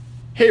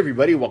Hey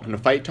everybody, welcome to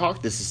Fight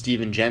Talk. This is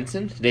Steven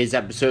Jensen. Today's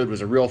episode was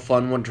a real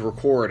fun one to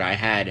record. I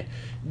had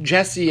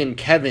Jesse and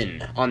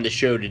Kevin on the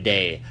show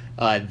today.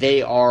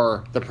 They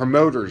are the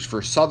promoters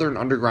for Southern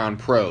Underground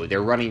Pro.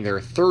 They're running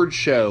their third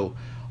show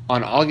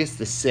on August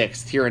the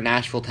 6th here in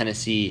Nashville,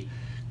 Tennessee.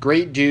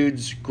 Great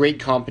dudes, great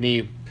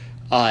company,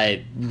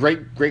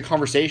 great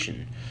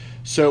conversation.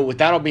 So with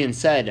that all being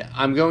said,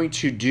 I'm going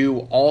to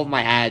do all of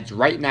my ads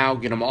right now,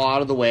 get them all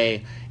out of the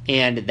way,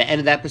 and at the end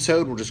of the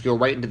episode, we'll just go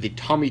right into the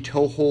Tommy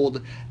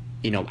Toehold,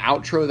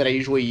 outro that I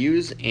usually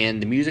use,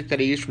 and the music that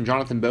I use from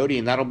Jonathan Bodie,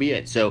 and that'll be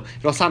it. So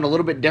it'll sound a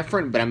little bit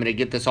different, but I'm going to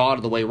get this all out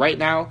of the way right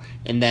now,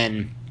 and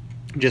then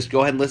just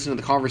go ahead and listen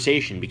to the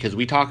conversation, because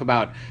we talk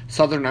about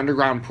Southern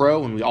Underground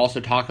Pro, and we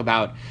also talk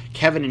about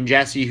Kevin and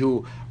Jesse,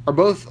 who are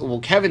both,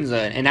 Kevin's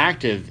an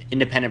active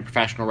independent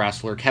professional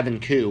wrestler,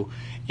 Kevin Koo,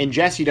 and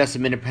Jesse does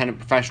some independent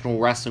professional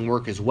wrestling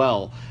work as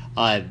well.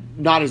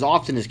 Not as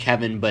often as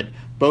Kevin, but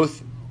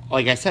both,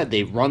 like I said,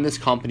 they run this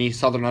company,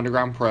 Southern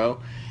Underground Pro,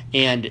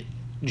 and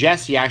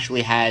Jesse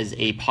actually has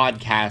a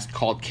podcast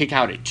called Kick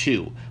Out at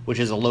 2, which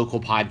is a local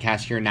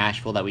podcast here in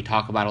Nashville that we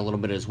talk about a little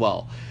bit as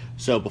well.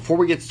 So before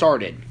we get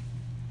started,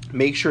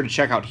 make sure to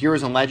check out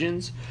Heroes and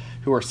Legends,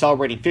 who are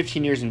celebrating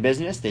 15 years in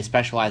business. They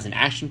specialize in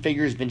action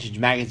figures, vintage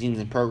magazines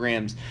and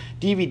programs,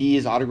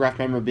 DVDs, autographed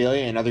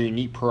memorabilia, and other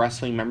unique pro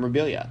wrestling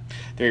memorabilia.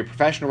 They're a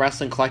professional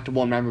wrestling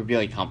collectible and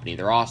memorabilia company.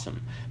 They're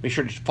awesome. Make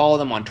sure to follow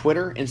them on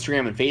Twitter,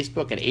 Instagram, and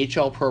Facebook at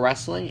HL Pro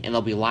Wrestling, and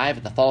they'll be live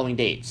at the following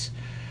dates.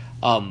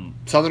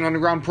 Southern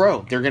Underground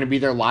Pro, they're going to be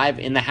there live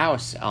in the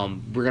house.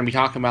 We're going to be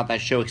talking about that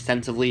show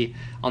extensively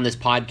on this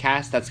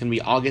podcast. That's going to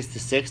be August the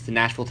 6th in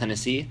Nashville,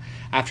 Tennessee.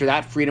 After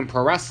that, Freedom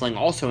Pro Wrestling,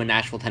 also in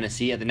Nashville,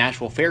 Tennessee, at the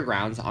Nashville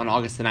Fairgrounds on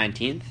August the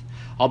 19th.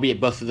 I'll be at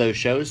both of those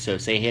shows, so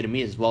say hey to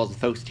me, as well as the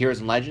folks at Heroes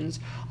and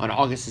Legends on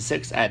August the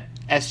 6th at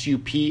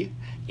SUP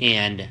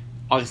and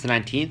August the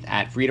 19th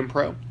at Freedom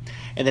Pro.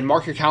 And then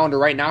mark your calendar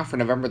right now for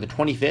November the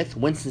 25th,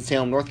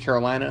 Winston-Salem, North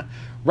Carolina.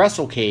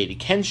 WrestleCade,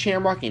 Ken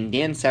Shamrock and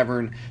Dan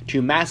Severn,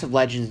 two massive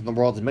legends in the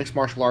world of mixed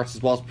martial arts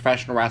as well as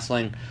professional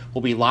wrestling,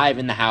 will be live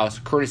in the house,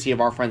 courtesy of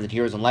our friends at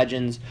Heroes and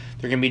Legends.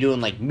 They're going to be doing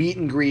like meet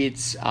and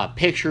greets,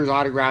 pictures,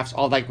 autographs,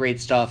 all that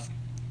great stuff.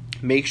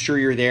 Make sure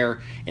you're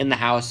there in the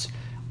house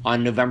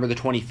on November the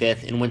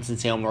 25th in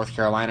Winston-Salem, North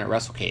Carolina at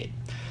WrestleCade.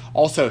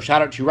 Also,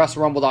 shout out to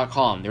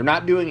WrestleRumble.com. They're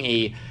not doing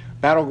a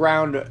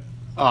Battleground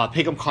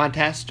pick'em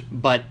contest,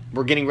 but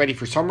we're getting ready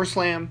for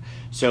SummerSlam,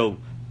 so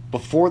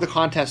before the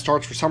contest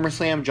starts for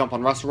SummerSlam, jump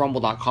on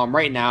WrestleRumble.com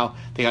right now.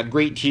 They got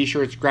great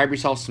t-shirts, grab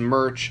yourself some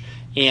merch,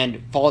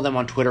 and follow them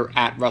on Twitter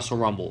at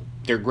WrestleRumble.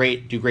 They're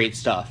great, do great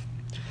stuff.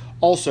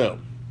 Also,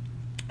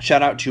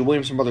 shout out to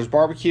Williamson Brothers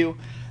Barbecue.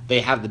 They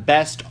have the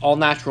best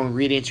all-natural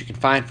ingredients you can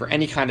find for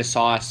any kind of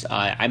sauce.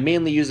 I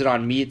mainly use it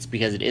on meats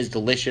because it is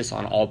delicious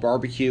on all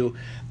barbecue,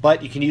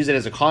 but you can use it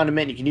as a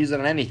condiment. You can use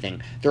it on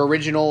anything. Their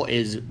original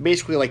is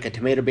basically like a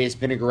tomato-based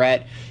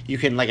vinaigrette. You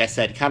can, like I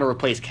said, kind of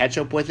replace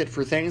ketchup with it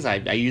for things. I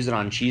use it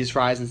on cheese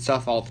fries and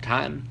stuff all the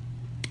time.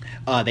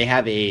 They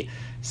have a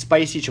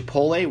spicy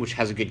chipotle, which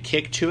has a good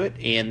kick to it,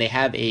 and they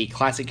have a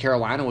classic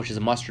Carolina, which is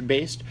a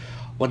mustard-based.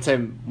 Once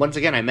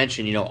again, I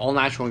mentioned, all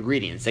natural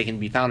ingredients. They can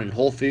be found in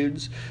Whole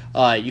Foods.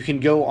 You can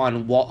go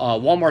on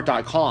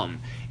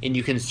Walmart.com and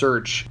you can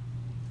search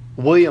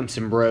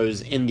Williamson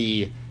Bros in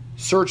the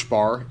search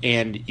bar,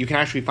 and you can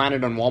actually find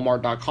it on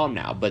Walmart.com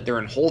now. But they're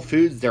in Whole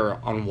Foods. They're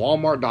on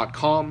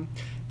Walmart.com.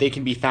 They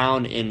can be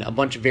found in a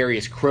bunch of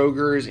various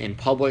Krogers and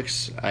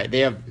Publix. They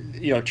have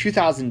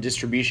 2,000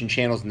 distribution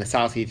channels in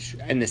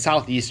the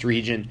southeast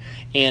region,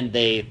 and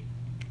they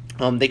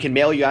can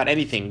mail you out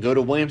anything. Go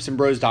to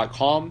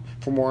WilliamsonBros.com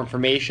for more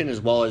information,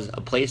 as well as a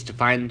place to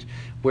find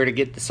where to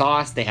get the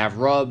sauce. They have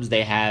rubs,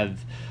 they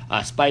have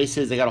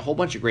spices, they got a whole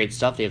bunch of great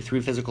stuff. They have 3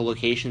 physical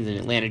locations in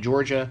Atlanta,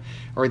 Georgia,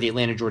 or the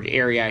Atlanta, Georgia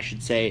area, I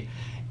should say.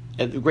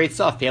 Great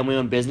stuff,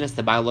 family-owned business.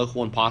 They buy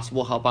local and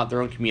possible, help out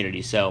their own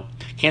community. So,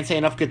 can't say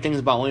enough good things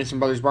about Williamson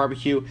Brothers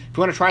Barbecue. If you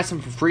want to try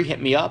some for free,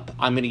 hit me up.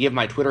 I'm going to give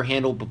my Twitter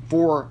handle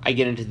before I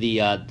get into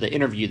the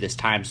interview this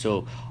time,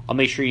 so I'll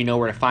make sure you know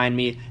where to find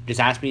me. Just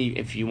ask me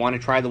if you want to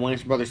try the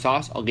Williamson Brothers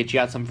sauce. I'll get you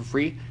out some for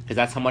free, because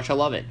that's how much I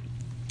love it.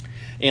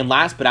 And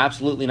last but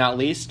absolutely not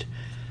least,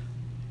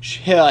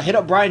 hit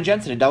up Brian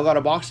Jensen at Delgado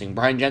Boxing.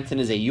 Brian Jensen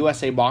is a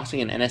USA Boxing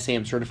and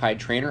NSAM certified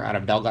trainer out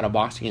of Delgado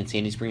Boxing in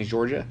Sandy Springs,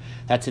 Georgia.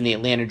 That's in the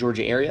Atlanta,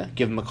 Georgia area.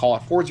 Give him a call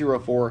at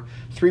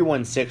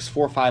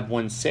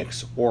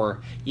 404-316-4516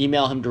 or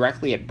email him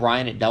directly at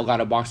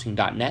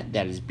brian@delgadoboxing.net.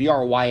 That is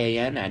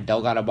BRYAN at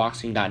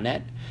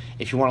delgadoboxing.net.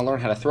 If you want to learn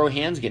how to throw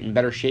hands, get in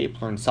better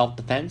shape, learn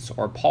self-defense,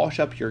 or polish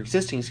up your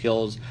existing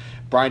skills,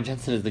 Brian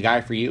Jensen is the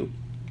guy for you.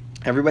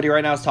 Everybody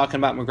right now is talking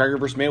about McGregor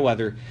versus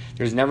Mayweather.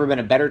 There's never been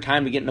a better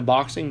time to get into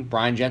boxing.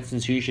 Brian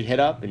Jensen's who you should hit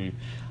up, and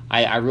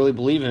I really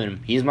believe in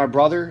him. He's my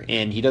brother,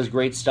 and he does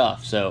great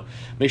stuff. So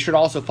make sure to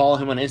also follow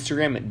him on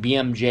Instagram at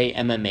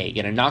BMJMMA.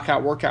 Get a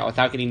knockout workout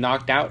without getting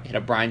knocked out. Hit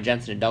up Brian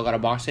Jensen at Delgado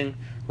Boxing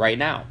right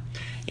now.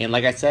 And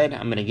like I said,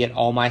 I'm going to get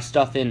all my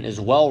stuff in as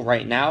well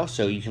right now,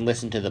 so you can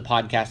listen to the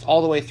podcast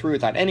all the way through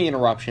without any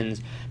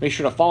interruptions. Make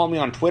sure to follow me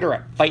on Twitter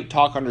at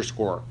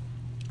FightTalk_.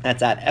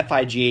 That's at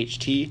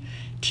FIGHTTALK_.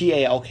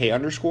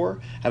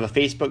 I have a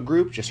Facebook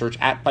group. Just search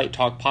at Fight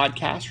Talk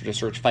Podcast or just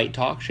search Fight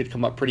Talk. Should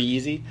come up pretty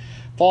easy.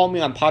 Follow me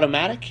on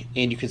Podomatic,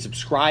 and you can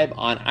subscribe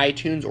on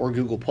iTunes or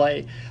Google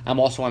Play. I'm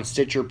also on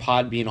Stitcher,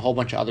 Podbean, a whole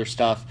bunch of other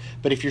stuff.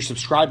 But if you're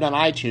subscribed on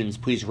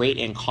iTunes, please rate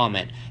and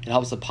comment. It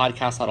helps the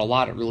podcast out a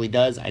lot. It really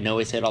does. I know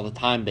I say it all the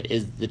time, but it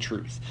is the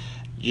truth.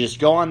 You just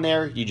go on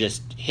there, you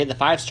just hit the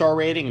 5-star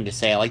rating and just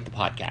say, I like the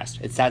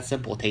podcast. It's that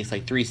simple. It takes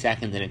like 3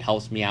 seconds, and it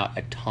helps me out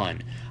a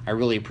ton. I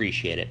really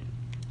appreciate it.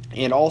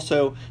 And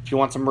also, if you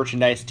want some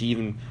merchandise to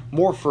even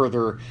more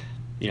further,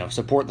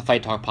 support the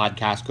Fight Talk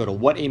podcast, go to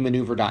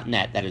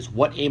whatamaneuver.net. That is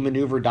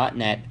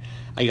whatamaneuver.net.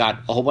 I got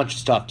a whole bunch of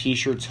stuff,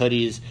 t-shirts,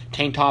 hoodies,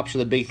 tank tops are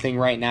the big thing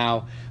right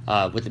now.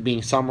 With it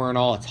being summer and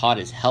all, it's hot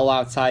as hell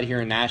outside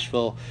here in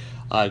Nashville.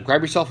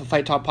 Grab yourself a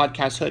Fight Talk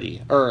podcast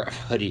hoodie or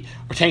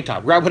tank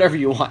top. Grab whatever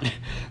you want.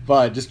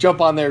 But just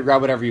jump on there,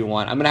 grab whatever you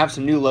want. I'm going to have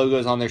some new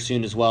logos on there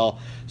soon as well.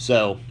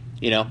 So,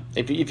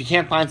 if you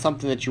can't find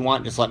something that you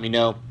want, just let me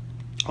know.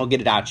 I'll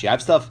get it out to you. I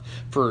have stuff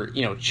for,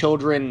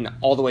 children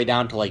all the way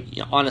down to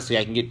honestly,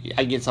 I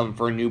can get something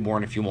for a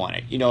newborn if you want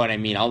it. You know what I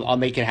mean? I'll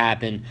make it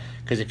happen,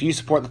 because if you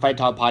support the Fight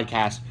Talk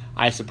podcast,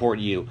 I support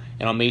you,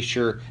 and I'll make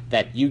sure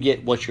that you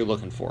get what you're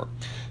looking for.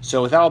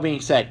 So with that all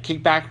being said,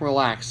 kick back and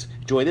relax.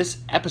 Enjoy this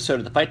episode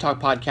of the Fight Talk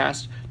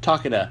podcast,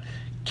 talking to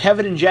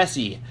Kevin and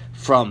Jesse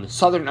from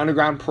Southern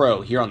Underground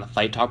Pro here on the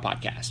Fight Talk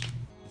podcast.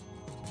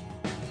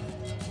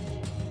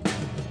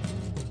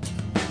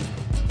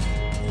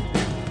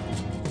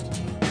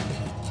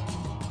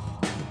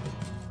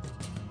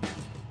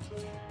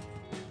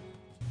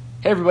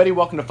 Hey everybody,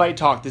 welcome to Fight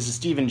Talk. This is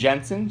Steven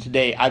Jensen.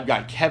 Today I've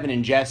got Kevin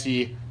and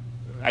Jesse.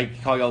 I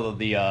call y'all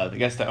the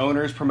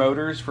owners,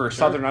 promoters for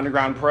Southern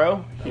Underground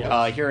Pro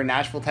here in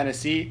Nashville,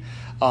 Tennessee.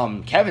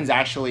 Kevin's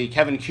actually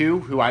Kevin Koo,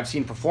 who I've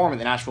seen perform at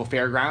the Nashville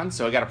Fairgrounds.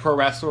 So I got a pro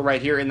wrestler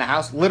right here in the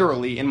house,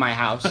 literally in my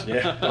house.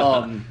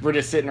 Yeah. We're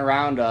just sitting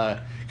around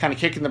kind of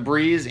kicking the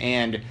breeze,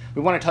 and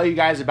we want to tell you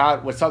guys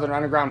about what Southern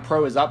Underground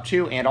Pro is up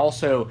to. And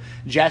also,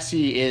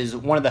 Jesse is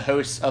one of the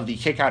hosts of the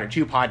Kick Out at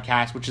 2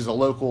 podcast, which is a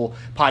local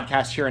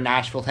podcast here in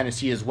Nashville,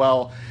 Tennessee as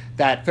well,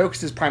 that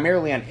focuses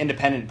primarily on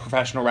independent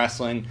professional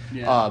wrestling,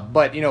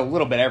 but a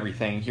little bit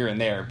everything here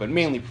and there, but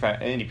mainly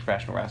any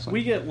professional wrestling.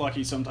 We get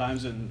lucky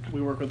sometimes, and we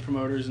work with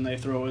promoters, and they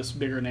throw us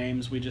bigger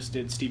names. We just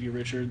did Stevie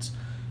Richards.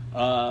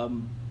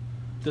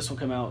 This will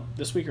come out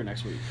this week or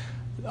next week?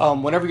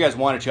 Whenever you guys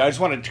wanted to. I just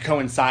wanted to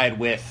coincide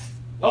with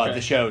the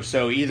show.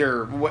 So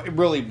either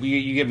really,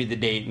 you give me the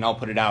date and I'll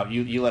put it out.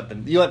 You let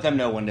them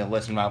know when to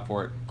listen out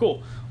for it.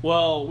 Cool.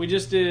 Well, we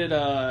just did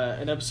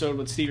an episode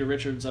with Stevie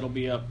Richards that'll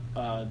be up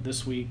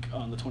this week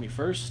on the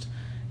 21st,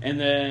 and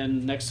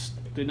then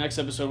the next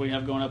episode we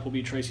have going up will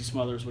be Tracy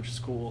Smothers, which is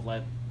cool.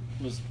 That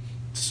was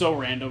so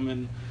random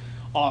and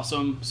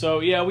awesome. So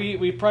yeah,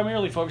 we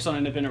primarily focus on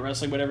independent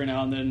wrestling, but every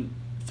now and then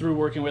through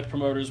working with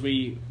promoters,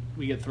 we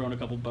get thrown a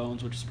couple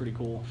bones, which is pretty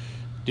cool.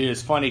 Dude,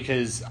 it's funny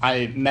because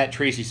I met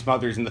Tracy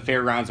Smothers in the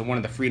fairgrounds at one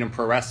of the Freedom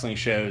Pro Wrestling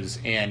shows,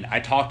 and I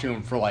talked to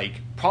him for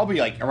probably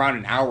around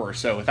an hour or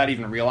so without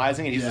even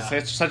realizing it.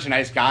 He's such a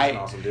nice guy. He's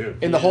an awesome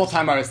dude. And the whole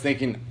time I was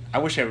thinking, I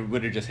wish I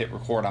would have just hit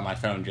record on my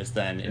phone just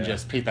then and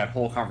just picked that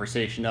whole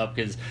conversation up,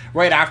 because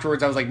right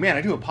afterwards I was like, man,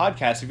 I do a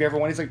podcast. If you ever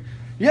want, he's like,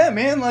 yeah,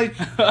 man,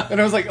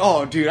 and I was like,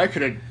 oh, dude, I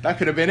could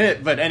have been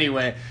it. But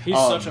anyway, he's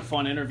such a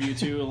fun interview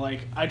too.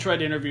 I tried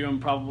to interview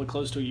him probably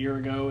close to a year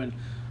ago, and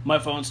my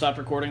phone stopped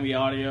recording the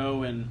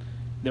audio, and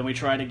then we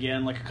tried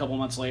again a couple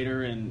months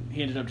later, and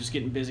he ended up just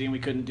getting busy, and we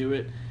couldn't do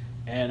it.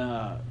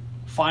 And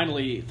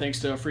finally, thanks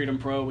to Freedom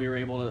Pro,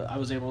 I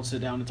was able to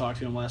sit down and talk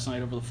to him last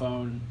night over the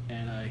phone,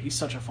 and he's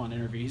such a fun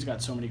interview. He's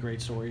got so many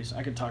great stories.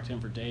 I could talk to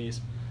him for days.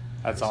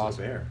 That's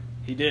awesome. Bear.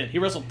 He did. He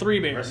wrestled 3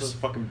 bears. He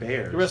wrestled fucking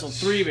bears. He wrestled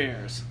 3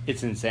 bears.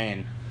 It's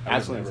insane. I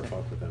would never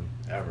fuck with him,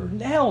 ever.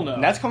 Hell no.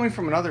 And that's coming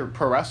from another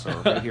pro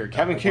wrestler right here.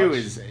 Kevin Koo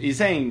he's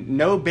saying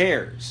no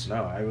bears.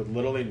 No, I would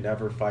literally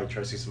never fight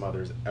Tracy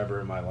Smothers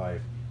ever in my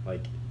life. I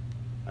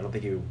don't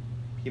think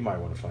he might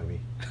want to fight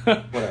me.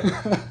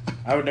 Whatever.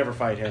 I would never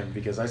fight him,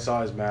 because I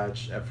saw his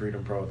match at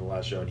Freedom Pro at the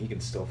last show, and he can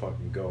still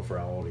fucking go for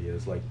how old he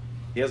is.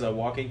 He has a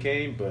walking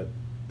cane, but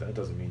that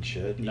doesn't mean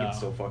shit. He can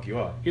still fuck you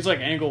up. He's like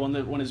Angle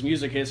when his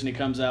music hits and he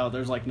comes out.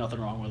 There's nothing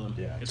wrong with him.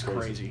 Yeah, it's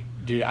crazy.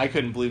 Dude, I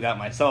couldn't believe that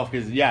myself,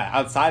 because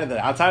outside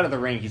of the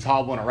ring, he's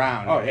hobbling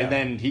around. Oh, yeah. And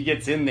then he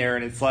gets in there,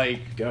 and it's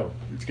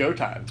it's go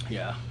time.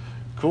 Yeah.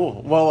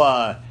 Cool.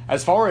 Well,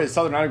 as far as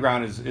Southern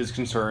Underground is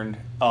concerned,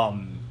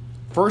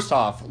 first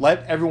off,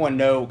 let everyone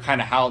know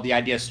kind of how the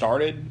idea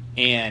started,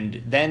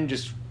 and then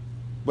just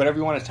whatever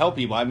you want to tell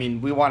people. I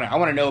mean, I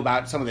want to know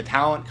about some of the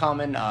talent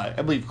coming.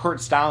 I believe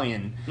Kurt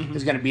Stallion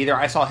is going to be there.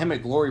 I saw him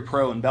at Glory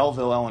Pro in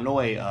Belleville,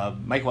 Illinois,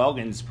 Michael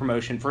Elgin's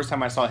promotion. First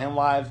time I saw him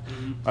live,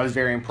 I was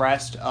very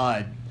impressed.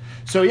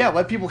 So yeah,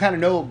 let people kind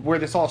of know where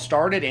this all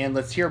started, and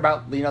let's hear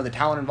about the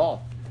talent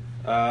involved.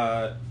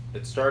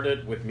 It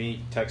started with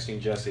me texting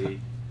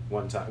Jesse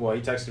one time. Well,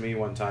 he texted me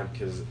one time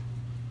because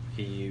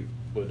he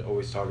would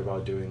always talk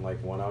about doing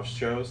one-off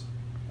shows,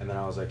 and then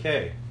I was like,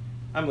 hey,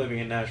 I'm living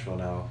in Nashville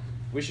now.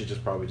 We should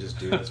probably just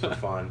do this for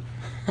fun.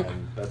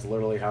 And that's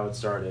literally how it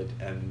started.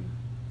 And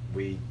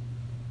we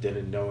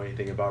didn't know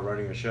anything about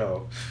running a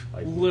show.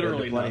 Like,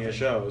 Literally we went to plenty nothing. of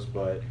shows,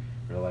 but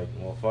we're like,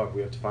 well, fuck,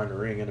 we have to find a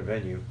ring and a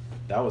venue.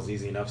 That was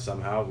easy enough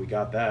somehow. We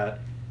got that.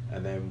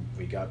 And then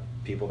we got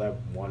people that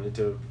wanted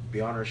to be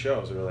on our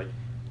show. So we're like,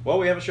 well,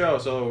 we have a show,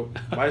 so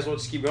might as well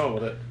just keep going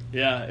with it.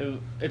 Yeah,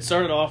 it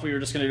started off, we were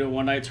just going to do a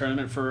one-night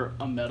tournament for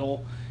a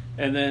medal,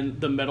 and then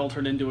the medal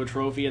turned into a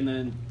trophy, and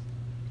then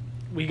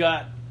we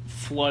got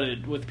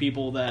flooded with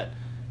people that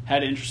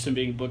had interest in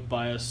being booked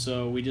by us,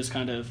 so we just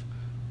kind of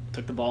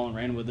took the ball and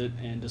ran with it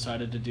and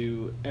decided to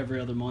do every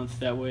other month.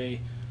 That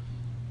way,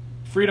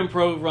 Freedom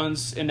Pro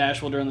runs in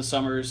Nashville during the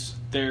summers.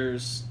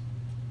 There's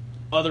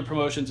other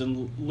promotions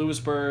in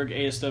Lewisburg,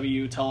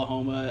 ASW,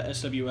 Tullahoma,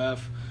 SWF.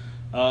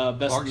 Best of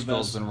the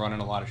Clarksville's Best. been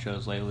running a lot of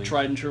shows lately.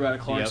 Tried and true out of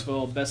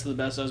Clarksville. Best of the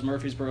Best as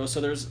Murfreesboro. So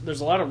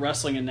there's a lot of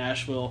wrestling in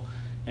Nashville,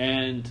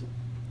 and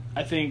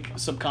I think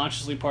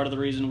subconsciously part of the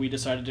reason we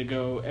decided to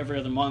go every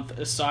other month,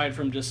 aside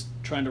from just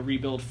trying to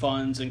rebuild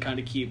funds and kind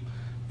of keep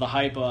the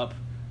hype up,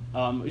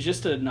 was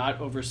just to not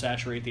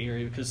oversaturate the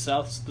area, because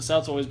the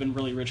South's always been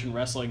really rich in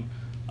wrestling.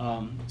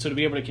 So to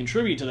be able to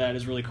contribute to that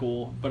is really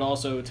cool, but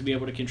also to be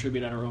able to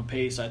contribute at our own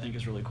pace, I think,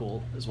 is really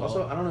cool as well.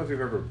 Also, I don't know if you've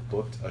ever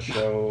booked a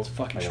show, It's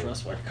fucking like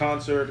stressful. like a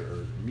concert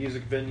or a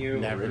music venue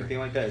Never. or anything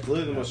like that. It's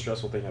literally the most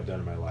stressful thing I've done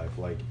in my life.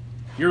 Like,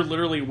 You're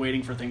literally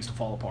waiting for things to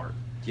fall apart.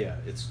 yeah,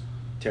 it's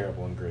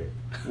terrible and great.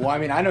 Well, I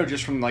mean, I know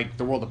just from like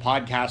the world of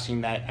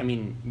podcasting that, I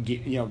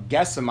mean,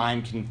 guests of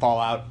mine can fall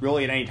out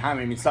really at any time.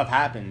 I mean, stuff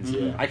happens.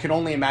 Yeah. I can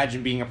only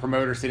imagine being a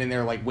promoter sitting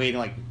there like waiting,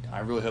 like, I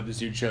really hope this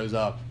dude shows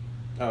up.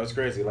 Oh, it's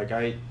crazy. Like,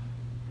 I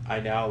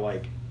now,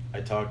 like,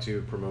 I talk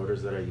to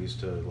promoters that I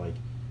used to like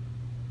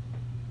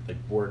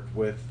work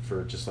with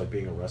for just like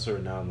being a wrestler,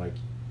 and now I'm like,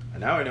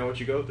 now I know what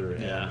you go through.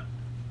 And Yeah.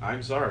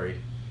 I'm sorry.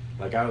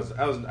 Like,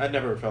 I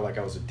never felt like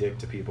I was a dick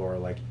to people or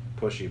like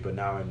pushy, but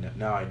now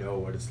I know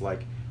what it's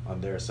like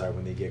on their side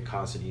when they get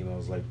constant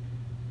emails like,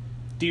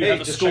 Do you hey,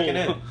 have a just school? checking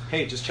in.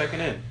 Hey, just checking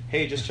in.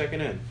 Hey, just checking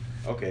in.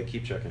 Okay,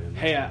 keep checking in. That's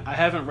Hey, fine. I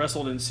haven't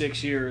wrestled in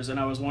 6 years, and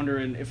I was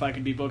wondering if I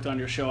could be booked on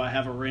your show. I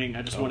have a ring.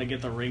 I just want to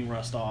get the ring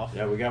rust off.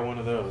 Yeah, we got one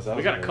of those. That We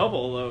was got a great.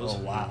 couple of those. Oh,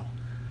 wow.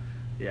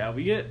 Yeah,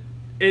 we get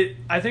it.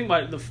 I think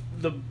I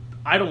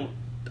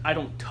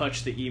don't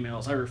touch the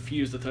emails. I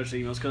refuse to touch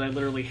the emails because I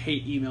literally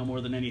hate email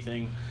more than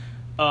anything.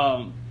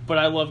 But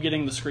I love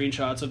getting the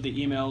screenshots of the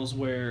emails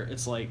where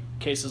it's like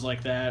cases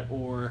like that,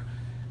 or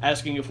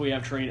asking if we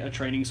have a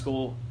training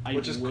school.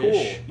 Which is wish.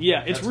 cool.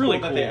 Yeah, it's That's really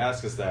cool cool. that they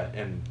ask us that,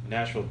 and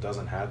Nashville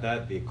doesn't have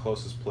that. The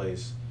closest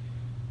place,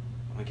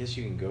 I guess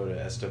you can go to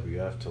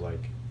SWF to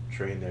like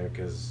train there,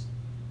 because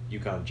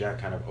Yukon Jack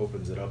kind of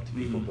opens it up to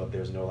people, Mhm. but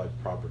there's no like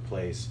proper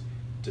place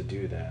to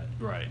do that.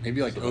 Right.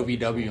 Maybe like So that'd be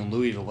OVW cool. in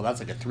Louisville. Well, that's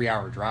like a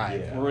 3-hour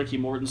drive. Yeah. Or Ricky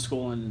Morton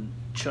School in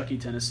Chuckey,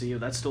 Tennessee.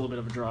 That's still a bit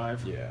of a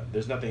drive. Yeah,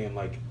 there's nothing in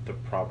like the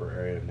proper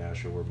area of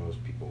Nashville where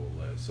most people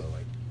will live. So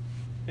like,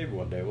 maybe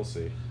one day we'll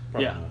see.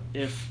 Probably Yeah, not.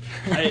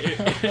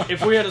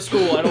 if we had a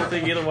school, I don't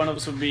think either one of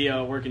us would be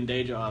working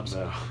day jobs.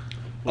 No.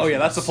 Oh, yeah,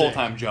 that's a Sick.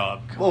 full-time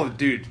job. Well,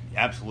 dude,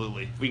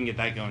 absolutely. If we can get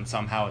that going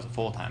somehow as a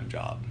full-time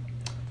job.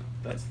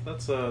 That's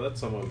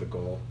some of the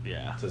goal.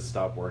 Yeah. To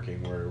stop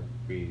working where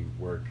we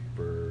work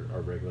for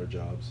our regular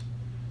jobs.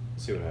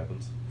 See what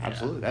happens.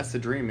 Absolutely. That's the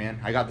dream, man.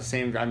 I got the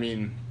same. I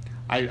mean,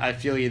 I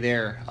feel you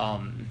there.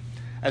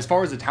 As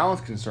far as the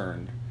talent's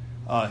concerned,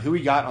 who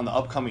we got on the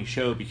upcoming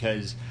show,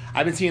 because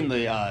I've been seeing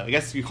the, I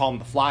guess you call them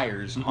the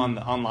flyers on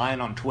the online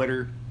on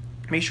Twitter.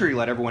 Make sure you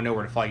let everyone know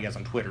where to follow you guys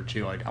on Twitter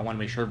too. I want to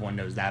make sure everyone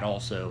knows that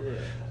also.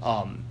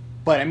 Yeah.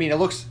 But I mean, it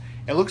looks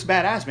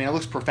badass, man. It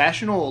looks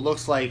professional. It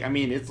looks like, I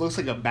mean, it looks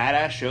like a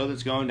badass show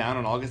that's going down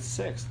on August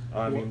 6th.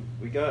 I mean,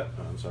 we got.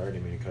 I'm sorry, I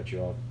didn't mean to cut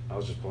you off. I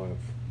was just pulling up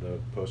the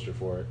poster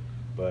for it,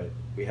 but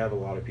we have a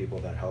lot of people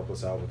that help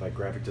us out with like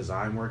graphic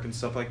design work and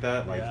stuff like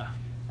that. Like Yeah.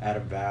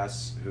 Adam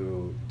Bass,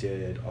 who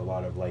did a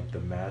lot of like the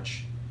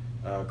match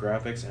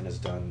graphics and has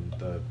done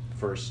the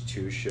first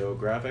 2 show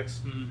graphics.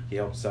 Mhm. He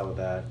helps out with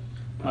that.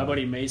 My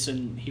buddy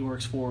Mason, he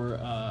works for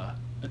a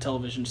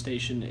television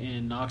station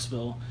in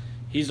Knoxville.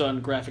 He's done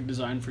graphic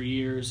design for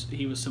years.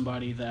 He was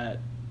somebody that,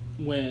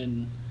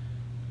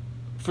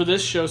 for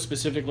this show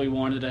specifically,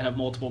 wanted to have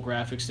multiple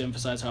graphics to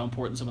emphasize how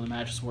important some of the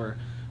matches were.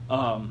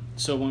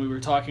 So when we were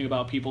talking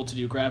about people to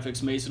do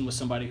graphics, Mason was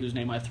somebody whose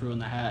name I threw in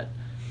the hat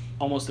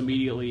almost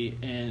immediately.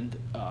 And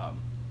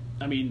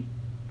I mean,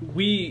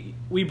 we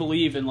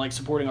believe in like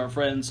supporting our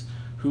friends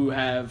who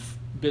have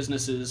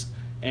businesses,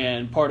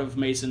 and part of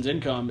Mason's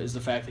income is the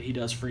fact that he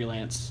does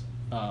freelance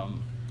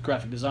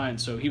graphic design.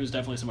 So he was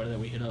definitely somebody that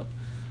we hit up.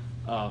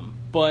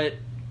 But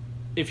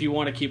if you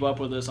want to keep up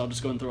with us, I'll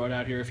just go and throw it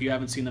out here. If you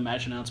haven't seen the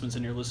match announcements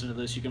and you're listening to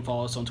this, you can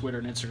follow us on Twitter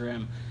and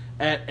Instagram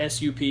at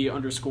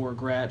 @SUP_Graps,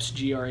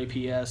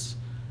 GRAPS.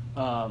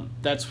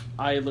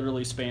 I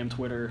literally spam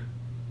Twitter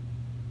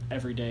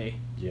every day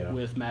Yeah.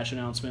 with match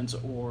announcements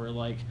or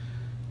like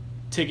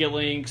ticket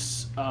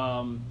links,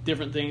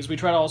 different things. We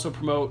try to also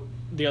promote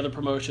the other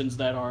promotions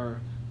that are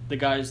the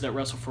guys that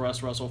wrestle for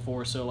us wrestle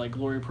for. So like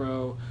Glory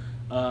Pro,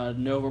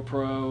 Nova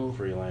Pro,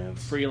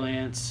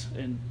 Freelance,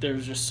 and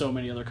there's just so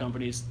many other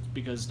companies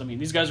because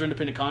these guys are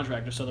independent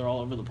contractors, so they're all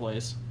over the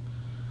place.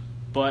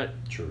 But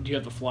True. Do you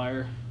have the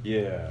flyer?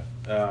 Yeah.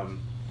 I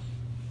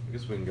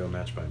guess we can go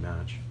match by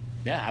match.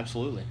 Yeah,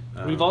 absolutely.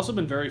 We've also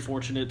been very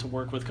fortunate to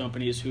work with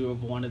companies who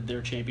have wanted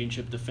their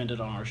championship defended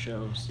on our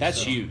shows. That's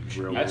so, huge.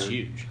 That's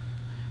huge.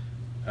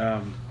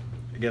 I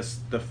guess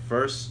the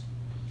first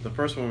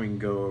one we can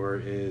go over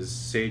is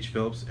Sage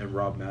Phillips and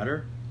Rob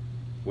Matter,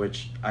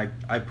 which I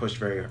pushed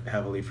very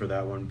heavily for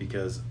that one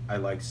because I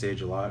like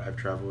Sage a lot. I've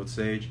traveled with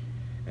Sage,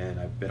 and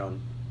I've been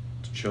on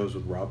shows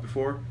with Rob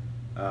before.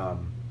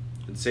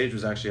 And Sage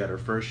was actually at our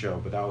first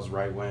show, but that was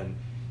right when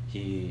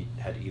he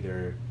had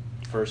either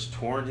first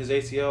torn his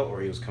ACL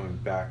or he was coming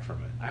back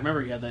from it. I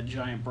remember he had that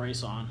giant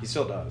brace on. He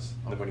still does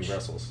when he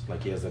wrestles.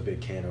 Like he has that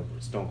big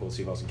Stone Cold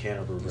Steve Austin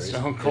Canova brace.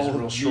 Stone He's Cold, a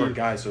real short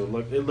guy, so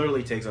it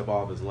literally takes up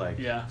all of his leg.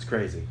 Yeah. It's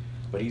crazy.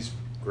 But he's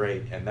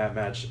great, and that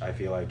match I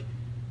feel like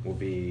will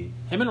be...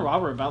 Him and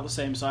Rob are about the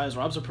same size.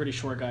 Rob's a pretty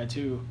short guy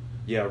too.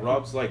 Yeah,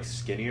 Rob's like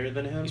skinnier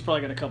than him. He's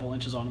probably got a couple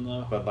inches on him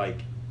though. But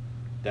like,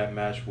 that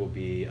match will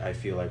be, I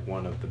feel like,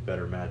 one of the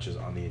better matches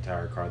on the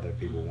entire card that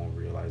people won't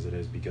realize it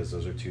is, because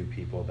those are two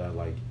people that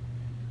like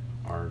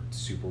aren't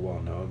super well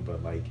known,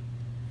 but like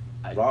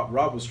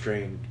Rob was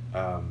trained.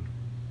 I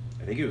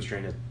think he was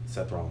trained at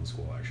Seth Rollins'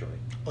 school actually.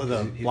 Oh,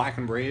 the Black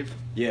and Brave.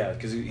 Yeah,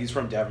 because he's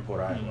from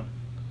Davenport, Iowa,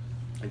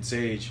 and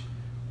Sage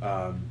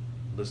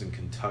lives in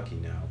Kentucky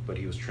now, but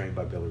he was trained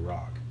by Billy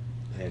Rock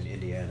in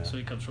Indiana. So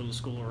he comes from the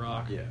School of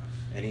Rock. Yeah,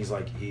 and he's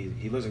like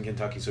he lives in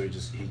Kentucky, so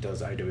he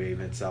does IWA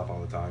Mid-South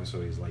all the time, so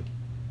he's like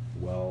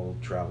well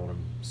traveled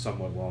and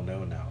somewhat well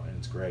known now, and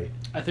it's great.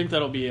 I think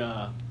that'll be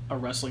a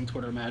wrestling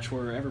Twitter match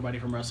where everybody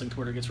from wrestling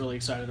Twitter gets really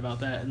excited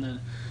about that, and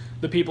then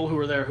the people who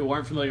are there who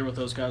aren't familiar with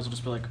those guys will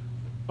just be like,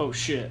 "Oh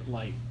shit!"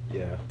 Like,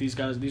 yeah, these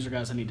are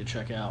guys I need to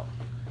check out.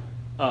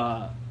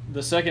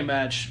 The second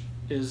match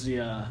is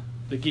the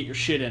Get Your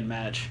Shit In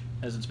match,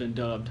 as it's been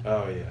dubbed.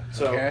 Oh yeah.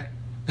 So okay.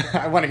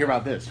 I want to hear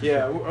about this.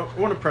 Yeah, I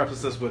want to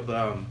preface this with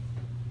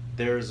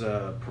there's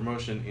a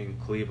promotion in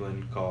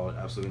Cleveland called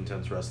Absolute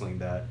Intense Wrestling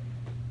that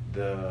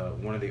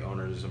one of the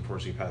owners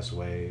unfortunately passed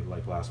away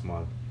like last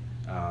month,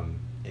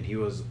 and he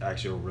was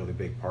actually a really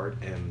big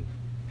part in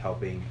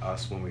helping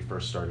us when we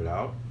first started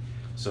out.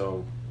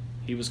 So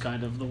he was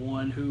kind of the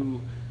one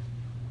who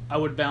I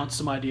would bounce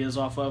some ideas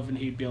off of, and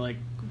he'd be like,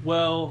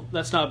 "Well,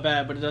 that's not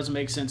bad, but it doesn't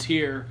make sense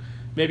here.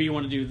 Maybe you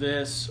want to do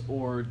this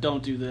or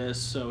don't do this."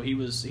 So he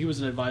was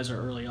an advisor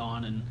early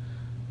on, and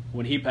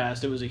when he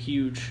passed, it was a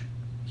huge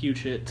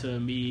hit to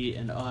me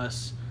and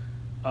us.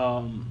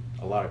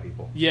 A lot of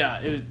people. Yeah,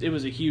 it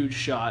was a huge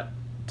shot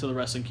to the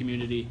wrestling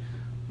community.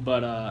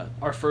 But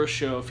our first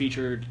show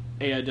featured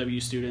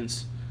AIW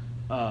students,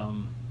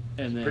 and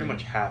then pretty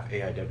much half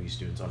AIW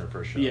students on our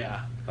first show.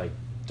 Yeah, like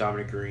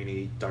Dominic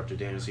Guarini, Dr.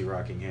 Daniel C.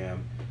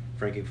 Rockingham,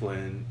 Frankie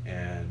Flynn,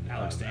 and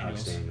Alex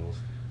Daniels.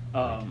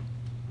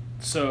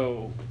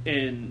 So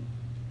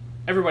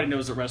everybody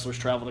knows that wrestlers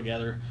travel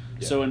together.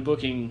 Yeah. So in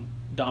booking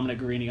Dominic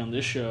Guarini on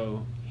this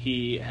show,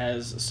 he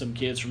has some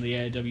kids from the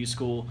AIW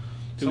school.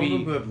 Some of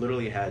them who have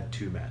literally had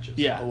 2 matches.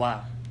 Yeah. Oh,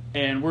 wow.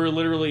 And we were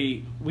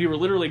literally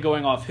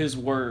going off his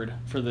word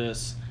for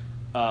this,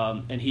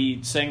 and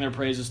he sang their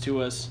praises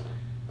to us.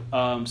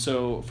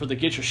 So for the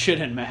Get Your Shit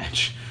In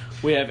match,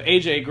 we have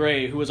AJ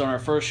Gray, who was on our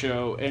first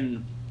show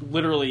and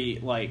literally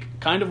like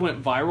kind of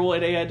went viral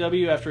at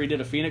AIW after he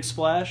did a Phoenix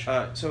Splash.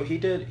 So he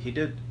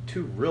did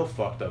 2 real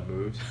fucked up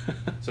moves.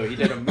 So he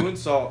did a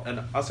moonsault,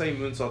 and I'll say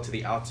moonsault to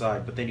the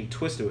outside, but then he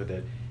twisted with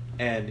it,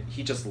 and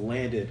he just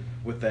landed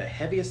with the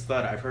heaviest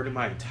thud I've heard in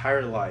my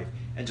entire life,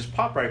 and just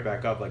popped right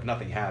back up like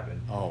nothing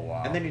happened. Oh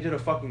wow! And then he did a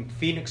fucking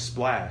Phoenix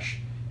Splash,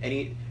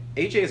 and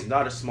AJ is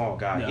not a small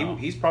guy. No.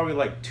 He's probably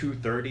like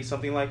 230,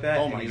 something like that.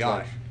 Oh and my he's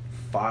gosh.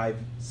 Like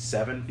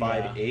 5'7",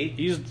 5'8".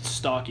 He's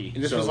stocky.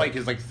 And this was like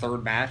his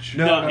third match.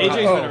 No, AJ's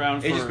been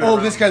around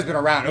for. This guy's been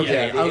around.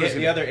 Okay, Yeah,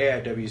 the other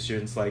AIW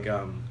students like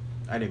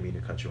I didn't mean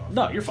to cut you off.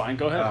 No, you're fine.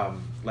 Go ahead.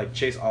 Like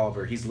Chase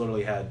Oliver, he's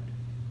literally had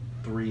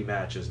 3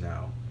 matches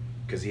now,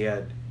 because he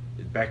had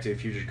Back to the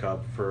Future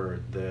Cup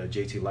for the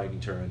JT Lightning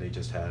tournament they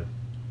just had.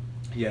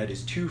 He had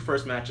his 2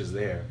 first matches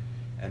there,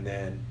 and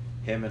then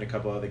him and a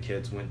couple other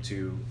kids went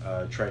to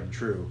Tried and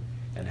True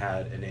and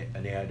had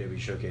an AIW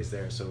showcase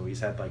there. So he's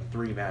had like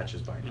 3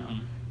 matches by now.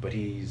 Mm-hmm. But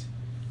he's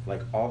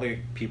like, all the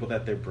people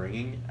that they're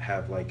bringing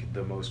have like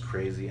the most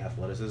crazy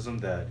athleticism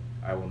that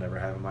I will never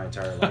have in my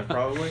entire life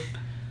probably.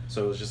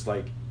 So it was just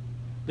like,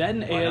 that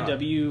and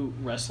AIW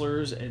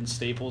wrestlers and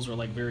staples are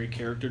like very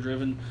character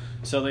driven,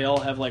 so they all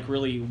have like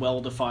really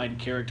well defined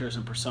characters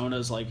and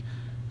personas.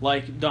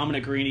 Like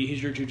Dominic Guarini,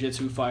 he's your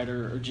jiu-jitsu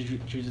fighter or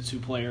jiu-jitsu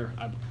player.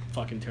 I'm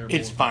fucking terrible.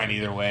 It's fine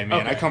either way,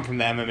 man. Okay. I come from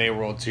the MMA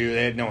world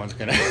too. No one's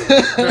gonna.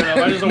 Fair enough.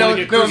 I just don't want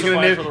to get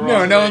crucified for the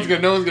wrong no one's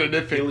thing. gonna he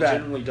nitpick that.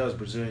 legitimately does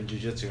Brazilian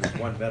Jiu-Jitsu and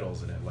won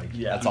medals in it. Like,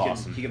 Yeah, that's he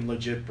awesome. He can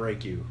legit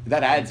break you.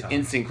 That adds anytime.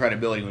 instant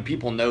credibility when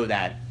people know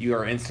that you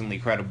are instantly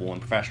credible in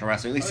professional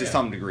wrestling, at least to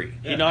some degree.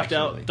 He knocked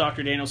out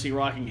Dr. Daniel C.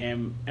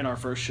 Rockingham in our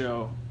first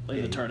show.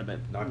 in the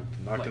tournament.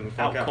 Knocked him the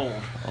fuck out. Cold.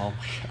 Oh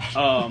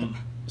my gosh.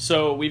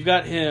 So we've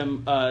got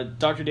him,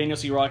 Dr. Daniel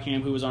C.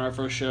 Rockingham, who was on our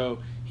first show.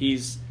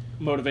 He's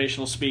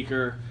motivational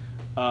speaker.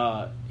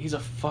 He's a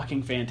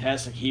fucking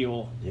fantastic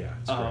heel. Yeah,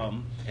 it's great.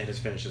 And his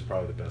finish is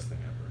probably the best thing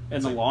ever.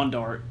 And the lawn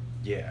dart.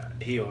 Yeah,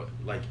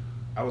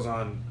 I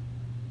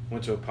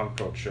went to a Punk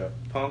Pro show.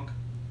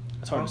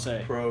 That's hard to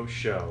say. Pro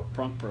show.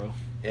 Punk Pro.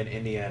 In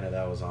Indiana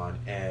that was on,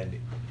 and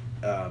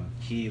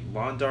he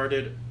lawn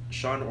darted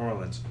Sean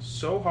Orleans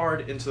so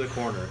hard into the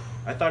corner.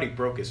 I thought he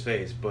broke his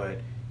face, but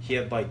he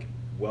had like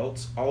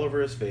welts all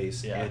over his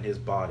face and his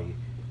body.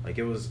 Like,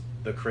 it was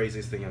the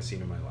craziest thing I've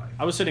seen in my life.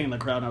 I was sitting in the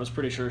crowd and I was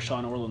pretty sure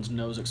Sean Orleans'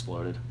 nose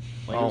exploded.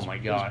 Like, Oh my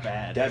It gosh. was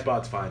bad. Dad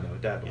Bod's fine though.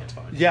 Dad Bod's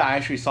fine. Yeah, I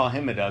actually saw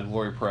him at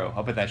Glory Pro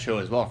up at that show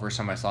as well. First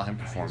time I saw him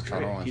perform. He's Sean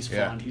great. Orleans. He's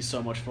Yeah. fun. He's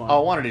so much fun.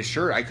 Oh, I wanted his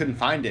shirt. I couldn't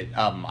find it.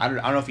 I don't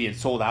know if he had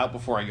sold out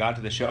before I got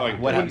to the show. Like,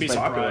 what I wouldn't be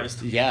happened?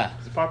 surprised. Yeah.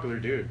 He's a popular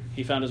dude.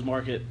 He found his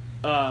market.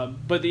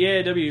 But the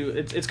AIW,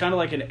 it's kind of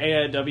like an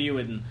AIW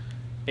and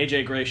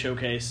AJ Gray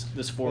showcase.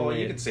 This Well,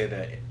 four-way. you could say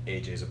that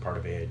AJ's a part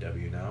of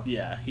AIW now.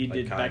 Yeah, he Like,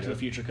 did kind Back to the of.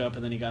 Future Cup,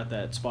 and then he got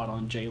that spot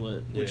on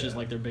J-Lit, which is Yeah.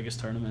 like their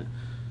biggest tournament.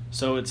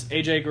 So it's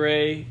AJ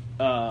Gray,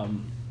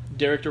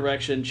 Derek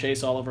Direction,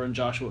 Chase Oliver, and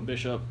Joshua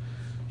Bishop.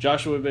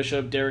 Joshua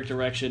Bishop, Derek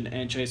Direction,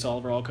 and Chase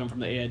Oliver all come from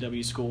the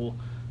AIW school.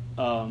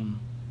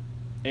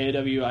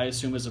 AIW, I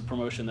assume, is a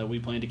promotion that we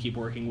plan to keep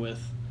working with,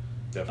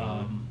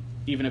 Definitely.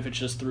 even if it's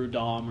just through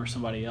Dom or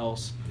somebody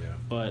else. Yeah.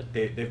 But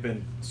They've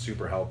been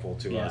super helpful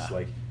to Yeah. us,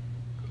 like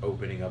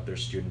opening up their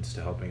students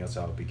to helping us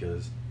out,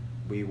 because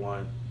we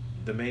want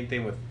the main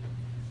thing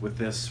with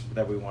this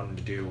that we wanted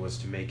to do was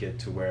to make it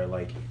to where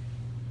like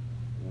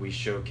we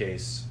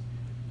showcase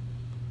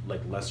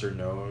like lesser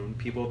known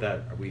people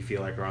that we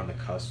feel like are on the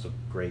cusp of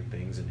great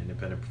things in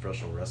independent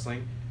professional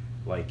wrestling.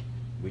 Like,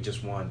 we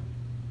just want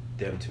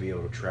them to be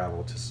able to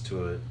travel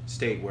to a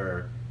state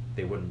where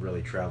they wouldn't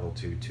really travel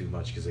to too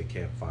much because they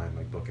can't find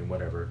like booking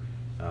whatever.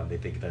 They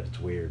think that it's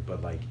weird,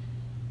 but like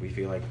we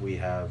feel like we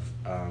have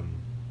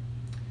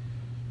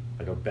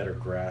like a better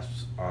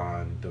grasp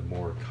on the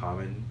more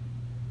common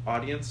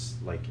audience.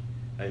 Like,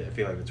 I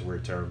feel like that's a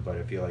weird term, but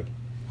I feel like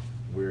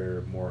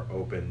we're more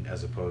open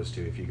as opposed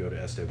to if you go to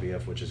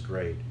SWF, which is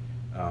great,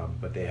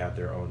 but they have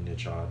their own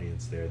niche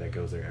audience there that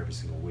goes there every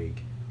single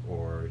week,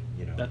 or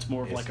that's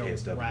more of like a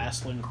ASW.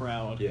 wrestling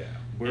crowd. Yeah,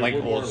 Like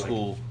we're more old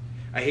school.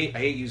 I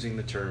hate using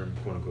the term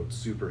quote unquote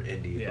super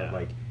indie, Yeah. but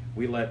like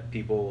we let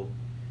people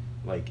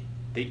like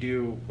they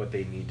do what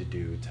they need to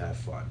do to have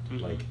fun.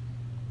 Mhm. Like,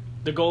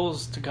 The goal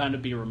is to kind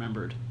of be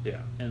remembered.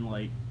 yeah, And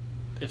like,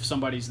 if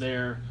somebody's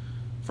there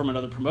from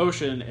another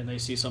promotion and they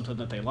see something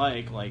that they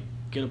like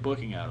get a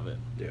booking out of it.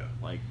 yeah.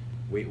 Like,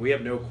 We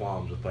have no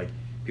qualms with like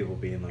people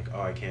being like,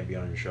 oh, I can't be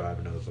on your show, I have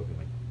another booking.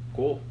 Like,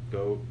 cool,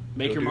 go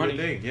Make your do money.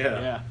 thing. Yeah.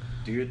 Yeah.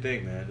 Do your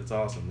thing, man. It's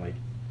awesome. Like,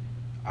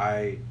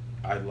 I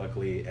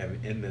luckily am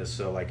in this,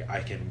 so like I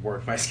can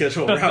work my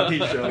schedule around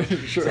these shows,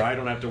 Sure. so I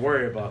don't have to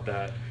worry about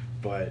that.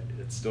 But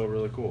it's still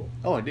really cool.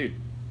 Oh, dude.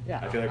 Yeah.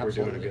 I feel like we're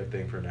doing absolutely. a good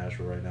thing for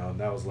Nashville right now, and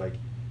that was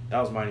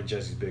mine and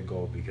Jesse's big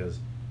goal, because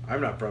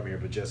I'm not from here,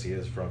 but Jesse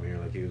is from here.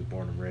 Like, he was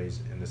born and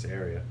raised in this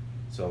area,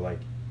 so like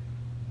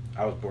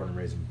I was born and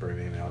raised in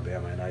Birmingham,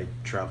 Alabama, and I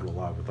traveled a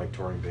lot with like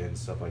touring bands and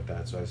stuff like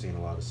that. So I've seen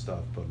a lot of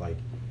stuff. But like,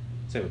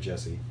 same with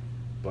Jesse,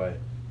 but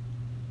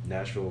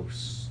Nashville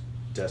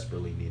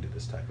desperately needed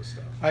this type of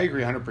stuff. I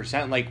agree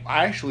 100%. Like,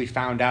 I actually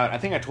found out, I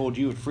think I told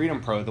you at Freedom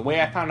Pro, the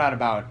way I found out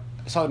about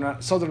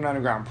Southern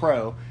Underground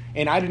Pro,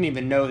 and I didn't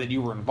even know that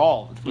you were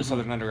involved with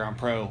Southern Underground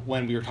Pro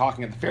when we were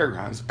talking at the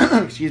fairgrounds,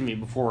 excuse me,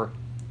 before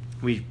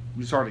we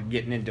started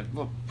getting into,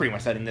 pretty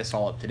much setting this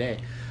all up today.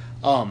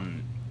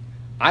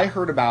 I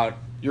heard about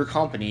your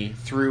company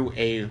through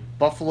a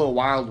Buffalo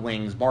Wild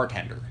Wings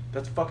bartender.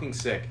 That's fucking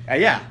sick.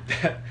 Yeah.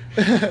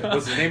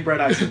 What's his name?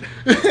 Brett Eisen.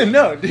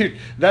 No, dude,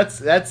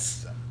 that's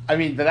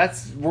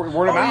word of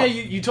oh mouth. yeah,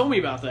 you told me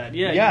about that.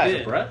 Yeah, Yeah. you Is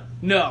did. it Brett?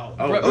 No.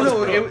 Oh, Brett Oh was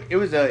no! Brett.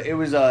 It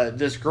was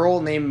this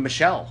girl named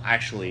Michelle.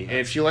 Actually,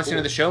 if you listen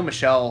to the show,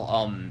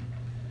 Michelle,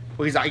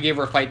 because I gave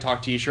her a Fight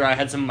Talk T-shirt, I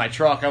had some in my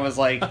truck. I was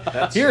like,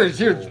 That's here, so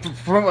here, cool.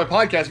 from my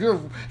podcast.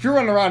 If you're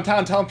running around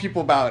town telling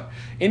people about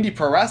indie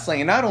pro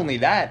wrestling, and not only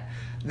that,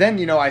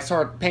 then I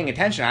started paying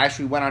attention. I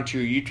actually went onto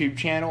your YouTube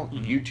channel,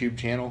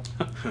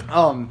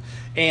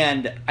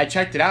 and I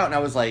checked it out, and I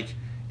was like,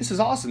 this is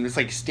awesome. It's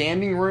like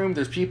standing room.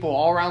 There's people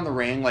all around the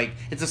ring. Like,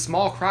 it's a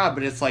small crowd,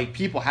 but it's like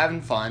people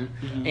having fun.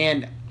 Mhm.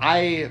 And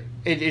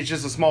it's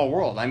just a small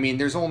world. I mean,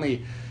 there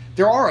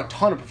are a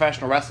ton of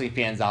professional wrestling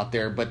fans out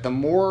there, but the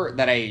more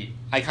that I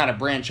kind of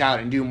branch out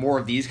and do more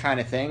of these kind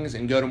of things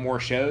and go to more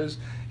shows,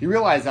 you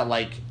realize that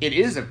like it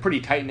is a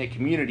pretty tight-knit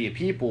community of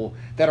people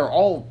that are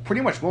all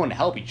pretty much willing to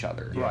help each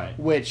other. Right.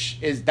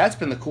 That's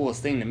been the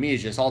coolest thing to me,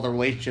 is just all the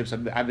relationships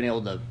I've been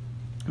able to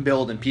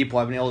build and people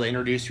I've been able to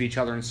introduce to each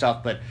other and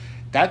stuff. But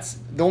that's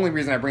the only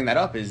reason I bring that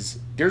up, is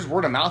there's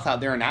word of mouth out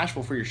there in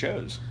Nashville for your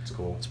shows. It's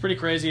cool. It's pretty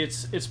crazy.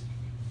 It's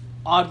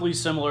oddly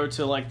similar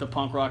to like the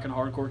punk rock and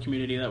hardcore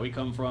community that we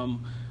come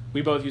from.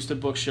 We both used to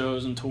book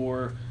shows and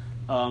tour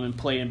and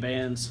play in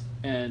bands,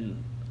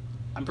 and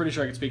I'm pretty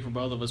sure I can speak for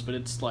both of us, but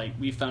it's like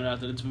we found out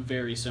that it's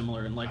very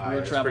similar, and like road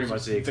it's travel pretty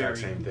much the exact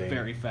very, same thing.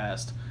 very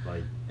fast.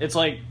 Like, It's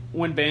like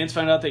when bands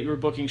found out that you were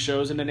booking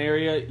shows in an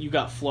area, you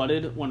got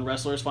flooded. When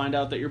wrestlers find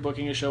out that you're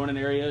booking a show in an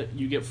area,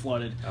 you get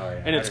flooded. oh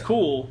yeah, And it's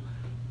cool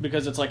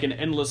because it's like an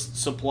endless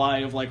supply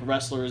of like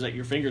wrestlers at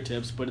your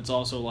fingertips, but it's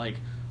also like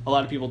a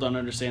lot of people don't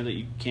understand that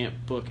you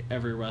can't book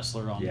every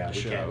wrestler on Yeah, the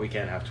show. we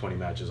can't have 20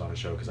 matches on a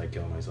show because I'd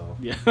kill myself.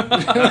 Yeah.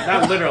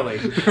 Not literally.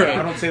 Right.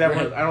 I don't say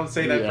that. I don't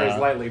say that Yeah. phrase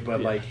lightly, but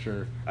Yeah, like,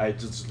 sure. I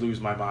just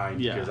lose my mind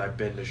Yeah. because I've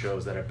been to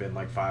shows that have been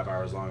like 5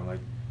 hours long. I'm like,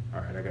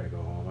 all right, I gotta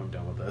go home. I'm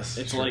done with this.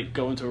 It's like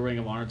going to a Ring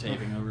of Honor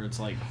taping over. It's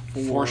like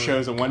 4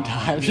 shows at one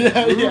time. God,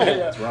 Yeah, brutal.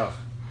 It's rough.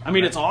 I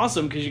mean, it's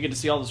awesome because you get to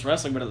see all this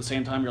wrestling, but at the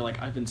same time, you're like,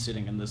 I've been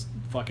sitting in this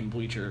fucking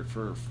bleacher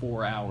for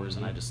 4 hours,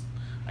 and I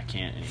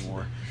can't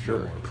anymore.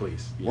 Sure.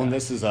 Please. Well, and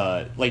this is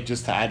like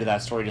just to add to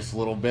that story just a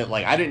little bit.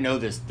 Like I didn't know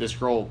this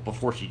girl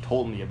before she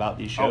told me about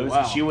these shows. Oh,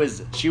 wow.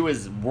 She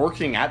was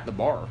working at the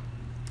bar.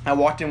 I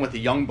walked in with a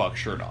Young Buck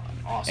shirt on,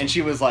 Awesome. and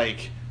she was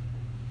like,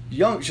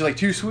 "Young." She's like,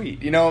 "Too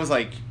sweet," you know. I was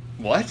like,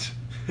 "What?"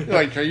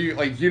 Like, are you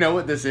like, you know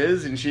what this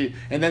is?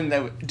 And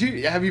then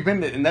dude, have you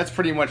been to, and that's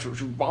pretty much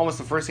almost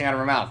the first thing out of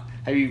her mouth.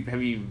 Have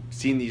you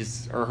seen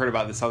these or heard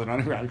about the Southern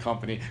Underground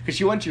Company? Because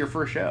she went to your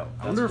first show.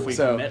 I wonder if we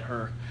So- met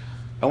her.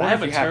 I wonder I have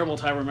if a you have- terrible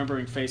time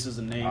remembering faces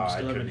and names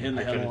I because I've been hitting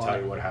the head a couldn't lot.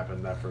 tell you what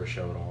happened that first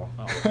show at all.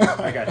 Oh.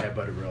 I got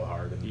headbutted real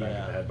hard in the back Yeah.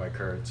 of the head by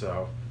Kurt,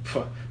 so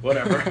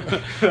whatever.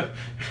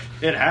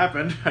 It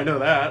happened. I know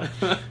that.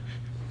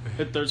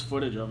 There's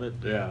footage of it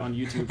on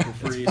YouTube for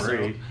free. It's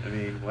free. So. I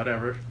mean,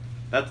 whatever.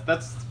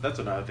 That's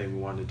another thing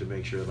we wanted to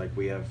make sure like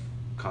we have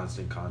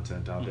constant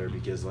content out there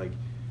because like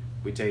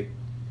we take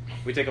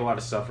a lot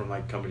of stuff from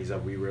like companies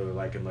that we really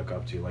like and look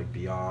up to, like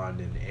Beyond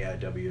and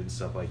AIW and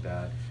stuff like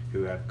that,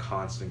 who have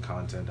constant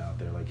content out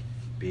there, like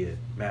be it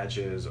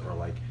matches or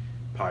like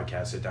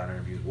podcasts, sit down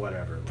interviews,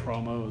 whatever. Like,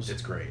 Promos.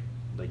 It's great.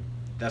 Like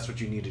that's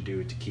what you need to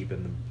do to keep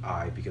in the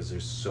eye because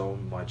there's so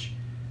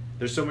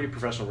many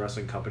professional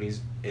wrestling companies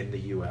in the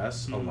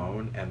U.S.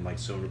 alone, and like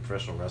so many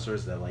professional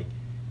wrestlers that like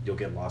you'll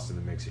get lost in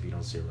the mix if you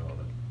don't stay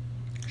relevant.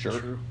 Sure.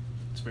 True.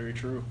 It's very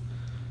true. You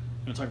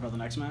want to talk about the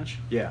next match?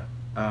 Yeah.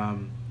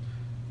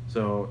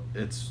 So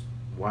it's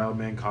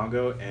Wildman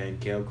Congo and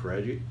Caleb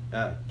Courageous.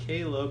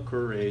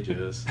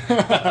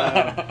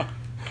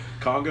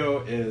 Congo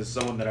is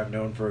someone that I've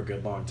known for a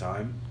good long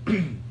time,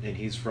 and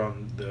he's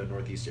from the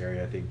Northeast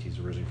area. I think he's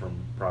originally from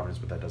Providence,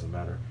 but that doesn't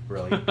matter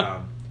really.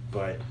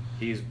 But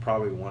he's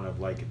probably one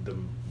of like the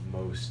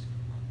most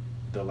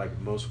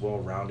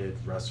well-rounded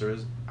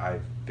wrestlers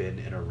I've been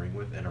in a ring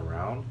with and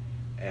around,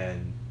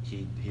 and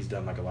he's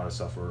done like a lot of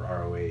stuff for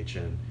ROH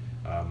and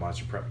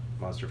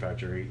Monster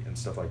Factory and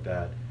stuff like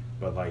that.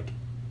 But like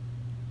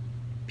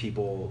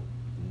people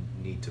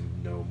need to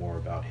know more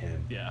about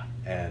him. Yeah.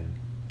 And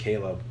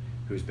Caleb,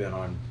 who's been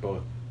on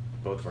both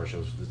of our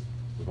shows.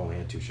 We've only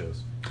had 2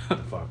 shows. What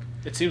the fuck?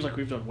 It seems like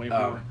we've done way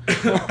more.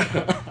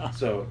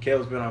 So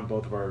Caleb's been on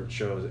both of our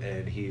shows,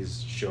 and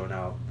he's shown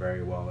out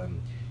very well.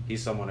 And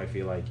he's someone I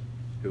feel like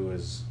who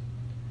is.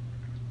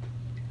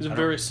 He's a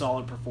very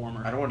solid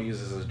performer. I don't want to use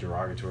this as a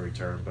derogatory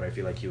term, but I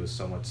feel like he was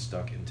somewhat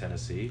stuck in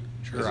Tennessee.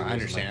 Sure, 'Cause he I was in,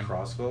 understand. like,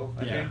 Crossville,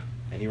 I Yeah. think,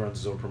 and he runs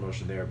his own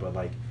promotion there. But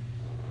like,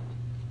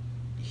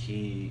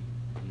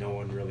 no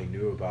one really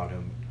knew about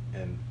him,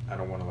 and I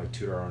don't want to like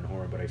toot our own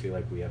horn, but I feel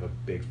like we have a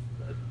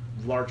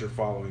larger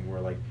following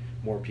where like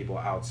more people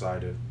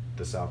outside of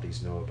the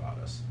Southeast know about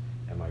us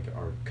and like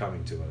are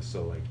coming to us.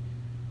 So like,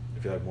 I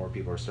feel like more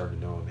people are starting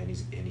to know him,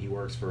 and he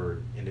works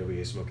for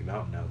NWA Smoky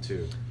Mountain now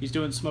too. He's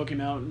doing Smoky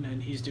Mountain,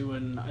 and he's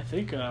doing, I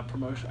think, a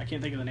promotion. I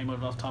can't think of the name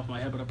of it off the top of my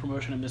head, but a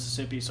promotion in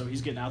Mississippi. So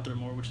he's getting out there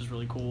more, which is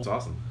really cool. It's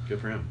awesome. Good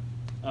for him.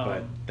 Um,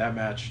 But that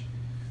match,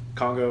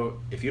 Congo,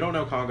 if you don't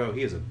know Congo,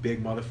 he is a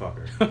big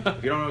motherfucker.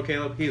 If you don't know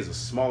Caleb, he is a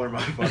smaller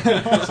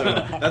motherfucker. So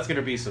that's going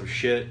to be some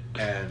shit,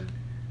 and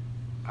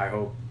I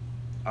hope,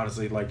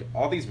 honestly, like,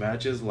 all these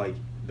matches, like,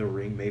 the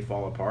ring may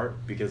fall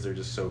apart because they're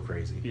just so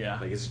crazy. Yeah.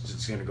 Like, it's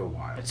just going to go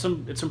wild. It's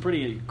some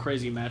pretty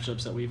crazy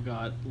matchups that we've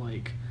got.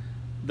 Like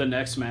the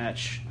next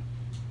match,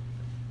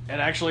 it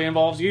actually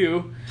involves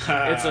you.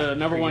 It's a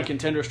number one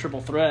contenders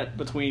triple threat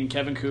between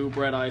Kevin Koo,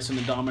 Brett Ison,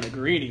 and Dominic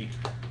Guarini.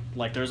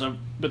 Like there's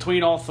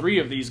between all 3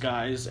 of these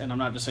guys, and I'm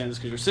not just saying this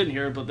because you're sitting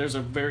here, but there's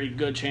a very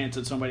good chance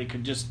that somebody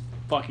could just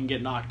fucking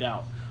get knocked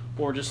out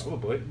or just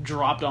Probably.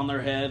 dropped on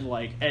their head.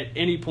 Like at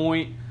any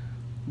point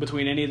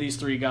between any of these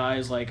 3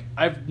 guys, like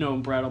I've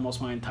known Brett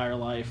almost my entire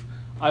life.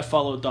 I've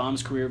followed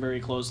Dom's career very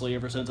closely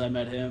ever since I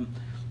met him,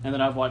 and then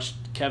I've watched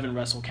Kevin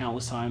wrestle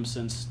countless times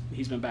since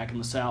he's been back in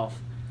the South.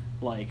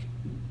 Like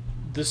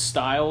the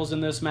styles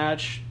in this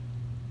match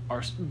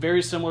are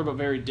very similar but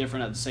very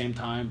different at the same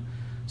time.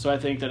 So I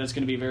think that it's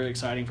going to be very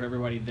exciting for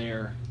everybody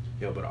there.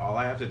 Yo, but all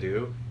I have to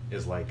do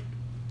is, like,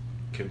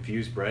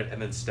 confuse Brett and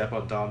then step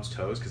on Dom's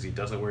toes because he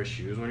doesn't wear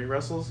shoes when he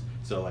wrestles.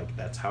 So, like,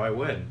 that's how I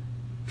win.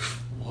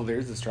 Well,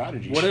 there's the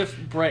strategy. What if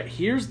Brett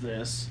hears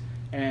this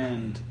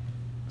and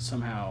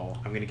somehow...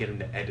 I'm going to get him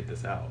to edit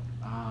this out.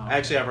 Oh,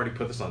 Actually, I've already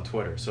put this on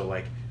Twitter, so,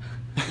 like...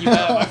 you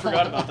have. I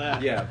forgot about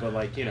that. Yeah, but,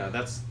 like, you know,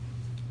 that's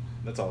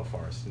that's all a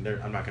farce. And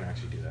I'm not going to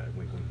actually do that.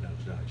 Wink, wink,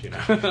 nudge, nudge, you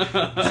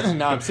know.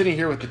 Now I'm sitting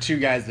here with the two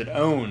guys that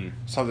own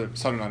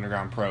Southern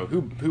Underground Pro.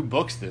 Who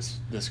books this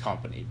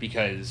company?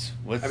 Because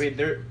I mean,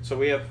 so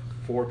we have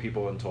 4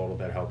 people in total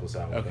that help us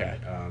out with okay.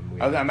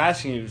 that. I'm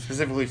asking you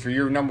specifically for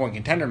your number 1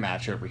 contender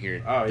match over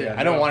here. Oh yeah,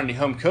 I don't want any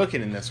home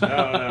cooking in this one.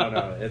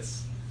 No.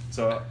 It's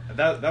so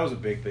that was a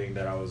big thing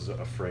that I was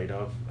afraid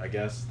of. I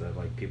guess that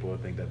like people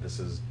would think that this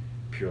is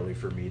purely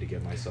for me to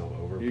get myself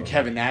over. You're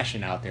Kevin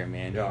Nashing out there,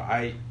 man. No,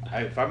 I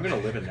if I'm gonna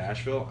live in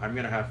Nashville, I'm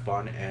gonna have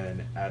fun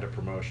and add a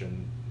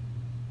promotion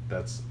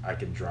that's I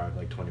can drive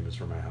like 20 minutes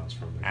from my house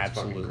from. Like,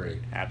 Absolutely, it's fucking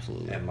great.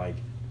 absolutely. And like,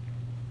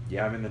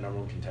 yeah, I'm in the number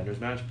 1 contenders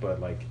match, but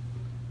like,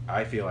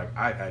 I feel like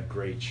I've had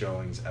great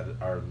showings at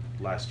our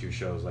last 2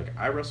 shows. Like,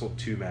 I wrestled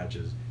 2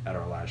 matches at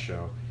our last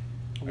show.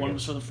 One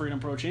was for the Freedom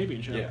Pro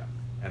Championship. Yeah,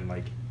 and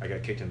like I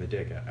got kicked in the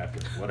dick after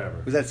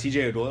whatever. Was that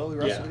CJ O'Doyle you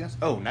wrestled against?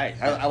 Oh,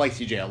 nice. I like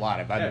CJ a lot.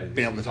 I've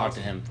been able to talk to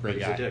him. Great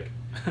He's guy. a dick.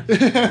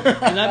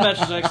 And that match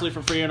is actually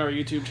for free on our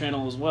YouTube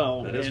channel as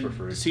well. That is and for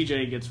free.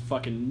 CJ gets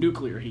fucking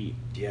nuclear heat.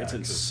 Yeah, it's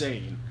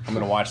insane. I'm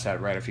gonna watch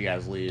that right after you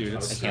guys leave. Dude,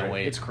 I can't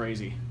wait. It's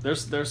crazy.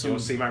 There's You some.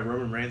 want to see my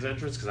Roman Reigns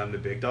entrance because I'm the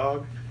big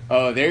dog?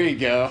 Oh, there you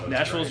go.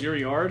 Nashville's great. your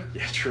yard.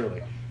 Yeah,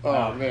 truly.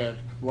 Oh man,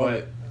 love But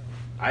it.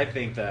 I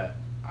think that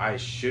I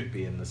should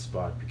be in this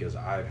spot because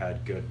I've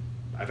had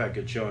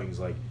good showings.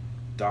 Like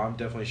Dom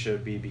definitely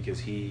should be because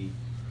he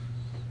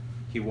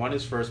won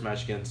his first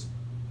match against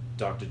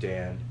Dr.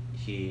 Dan.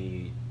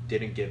 He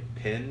didn't get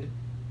pinned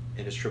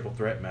in his triple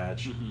threat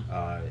match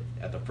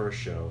at the first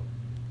show.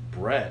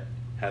 Brett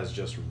has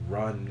just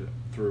run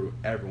through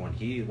everyone.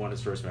 He won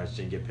his first match,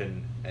 didn't get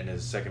pinned in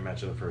his second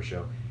match of the first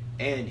show,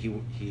 and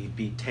he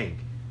beat Tank,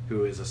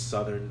 who is a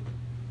Southern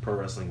pro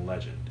wrestling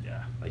legend.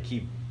 Yeah. Like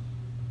he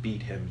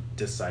beat him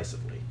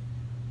decisively.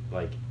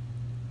 Like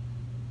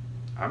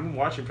I'm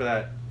watching for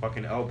that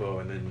fucking elbow,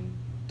 and then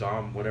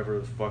Dom, whatever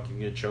the fuck, you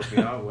gonna choke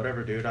me out?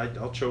 Whatever, dude.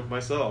 I'll choke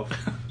myself.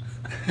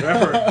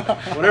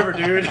 Whatever,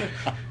 dude.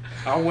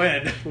 I'll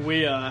win.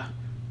 We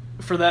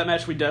for that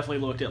match we definitely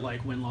looked at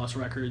like win-loss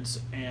records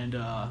and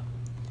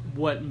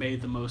what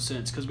made the most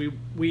sense because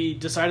we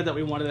decided that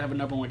we wanted to have a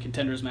number 1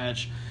 contenders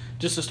match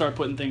just to start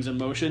putting things in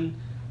motion,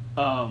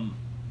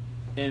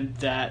 and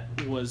that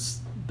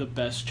was the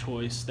best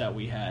choice that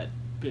we had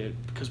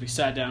because we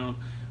sat down,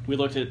 we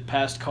looked at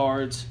past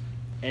cards,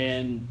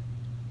 and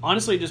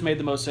honestly it just made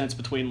the most sense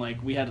between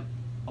like we had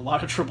a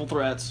lot of triple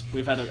threats,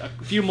 we've had a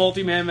few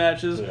multi-man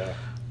matches. Yeah.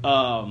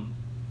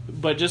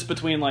 But just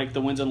between like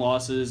the wins and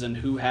losses and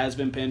who has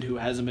been pinned, who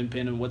hasn't been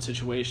pinned, and what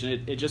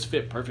situation, it just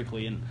fit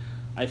perfectly. And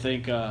I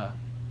think I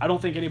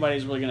don't think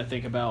anybody's really going to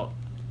think about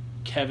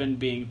Kevin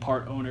being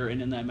part owner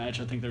and in that match.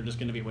 I think they're just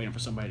going to be waiting for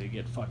somebody to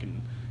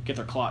get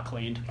their clock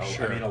cleaned. Oh,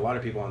 Sure. I mean, a lot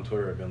of people on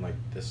Twitter have been like,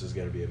 "This is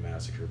going to be a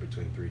massacre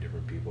between 3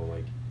 different people."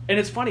 Like, And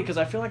it's funny because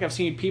I feel like I've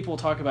seen people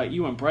talk about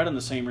you and Brett in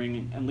the same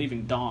ring and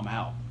leaving Dom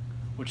out,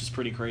 which is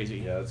pretty crazy.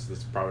 yeah,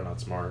 that's probably not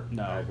smart.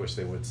 No. I wish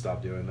they would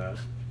stop doing that.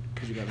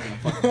 Because you guys are going to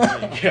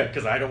fucking fight. Yeah,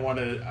 because I don't want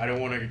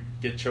to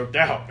get choked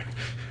out.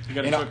 You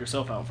got to And choke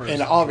yourself out first.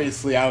 And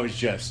obviously, I was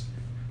just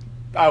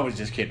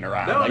kidding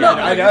around. No, Like, no,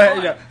 I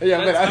you're know, fine.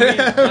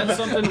 yeah, but That's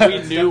something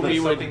we knew we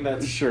would. Something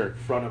that's Sure.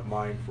 front of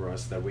mind for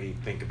us that we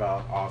think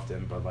about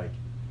often, but like,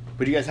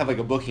 But you guys have like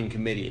a booking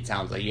committee. It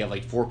sounds like you have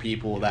like 4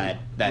 people that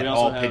We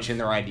also all have- pitch in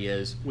their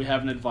ideas. We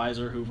have an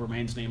advisor who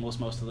remains nameless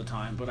most of the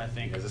time, but I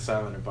think as a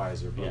silent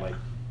advisor, but Yeah. like,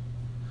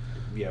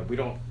 yeah, we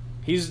don't.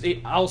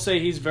 I'll say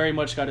he's very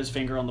much got his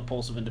finger on the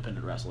pulse of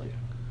independent wrestling.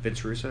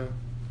 Vince Russo.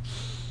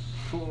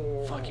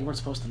 Fuck, you weren't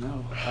supposed to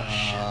know.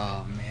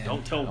 Oh man!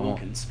 Don't tell I won't-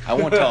 Wilkins. I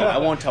won't tell. I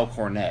won't tell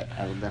Cornette.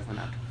 I will definitely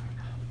not.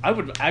 I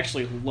would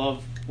actually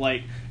love,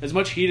 like, as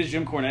much heat as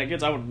Jim Cornette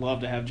gets, I would love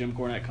to have Jim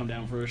Cornette come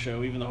down for a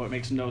show, even though it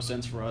makes no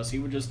sense for us. He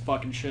would just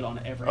fucking shit on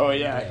everything. Oh,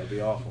 yeah. It'd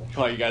be awful.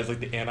 Call you guys like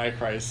the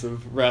Antichrist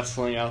of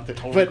wrestling out there.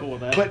 Totally but, cool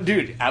with that. But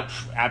dude,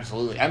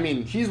 absolutely. I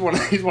mean, he's one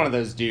of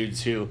those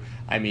dudes who,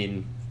 I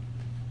mean,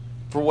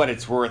 for what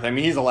it's worth, I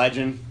mean, he's a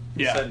legend.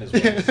 Yeah. Set in his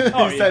ways. He's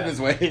Oh, set yeah. in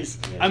his ways.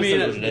 Yeah, I mean,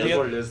 just it it is is.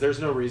 what it is. There's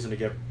no reason to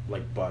get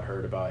like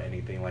butthurt about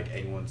anything. Like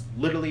anyone's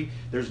literally,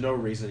 there's no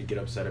reason to get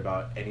upset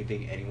about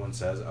anything anyone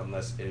says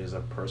unless it is a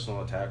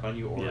personal attack on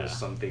you or Yeah. is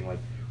something like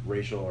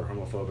racial or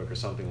homophobic or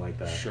something like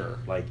that. Sure.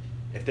 Like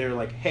if they're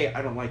like, "Hey,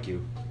 I don't like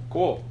you,"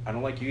 cool. I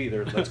don't like you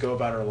either. Let's go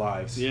about our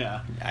lives.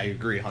 Yeah. I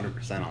agree 100%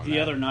 on that. The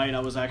other night, I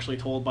was actually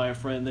told by a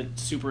friend that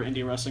super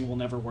indie wrestling will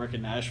never work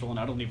in Nashville, and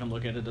I don't even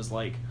look at it as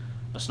like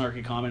a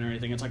snarky comment or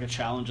anything. It's like a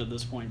challenge at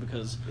this point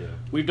because Yeah.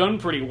 we've done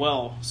pretty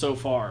well so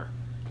far,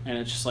 and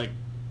it's just like,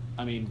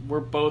 I mean, we're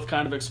both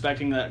kind of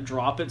expecting that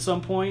drop at some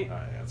point,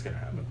 Yeah, it's gonna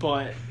happen.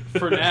 but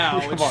for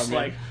now, Come it's on, just man.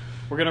 like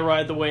we're gonna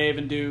ride the wave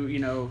and do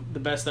the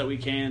best that we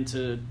can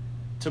to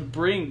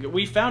bring.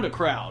 We found a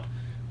crowd.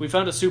 We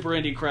found a super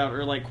indie crowd,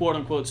 or like quote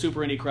unquote super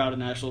indie crowd in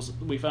Nashville.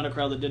 We found a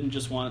crowd that didn't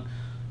just want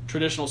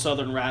traditional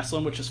Southern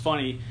wrestling, which is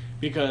funny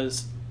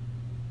because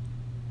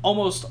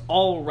almost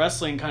all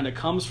wrestling kind of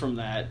comes from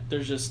that.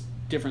 There's just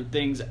different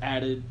things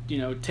added,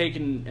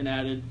 taken and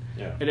added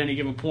Yeah. at any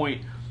given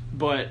point.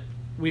 But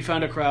we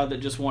found a crowd that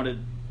just wanted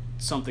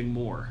something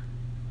more,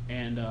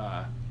 and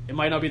it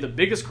might not be the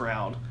biggest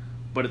crowd,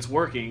 but it's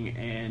working,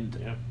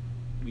 and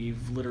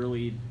we've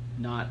literally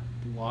not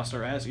lost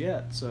our ass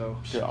yet. So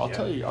Dude, I'll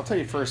tell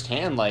you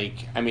firsthand.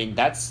 Like, I mean,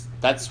 that's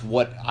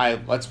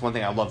one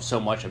thing I love so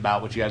much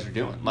about what you guys are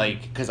doing.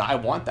 Like, because I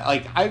want that.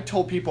 Like, I've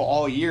told people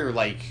all year,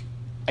 like,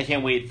 I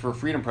can't wait for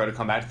Freedom Pro to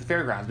come back to the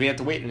fairgrounds. We have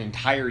to wait an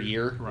entire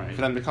year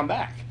for them to come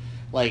back.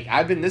 Like,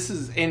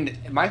 and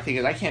my thing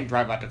is I can't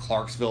drive out to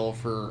Clarksville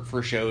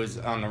for shows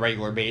on a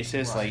regular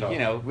basis. Right. Like, you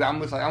know, I'm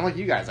like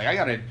you guys. Like, I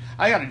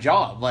got a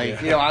job.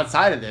 Like, you know,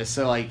 outside of this.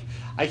 So like,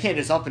 I can't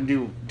just up and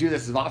do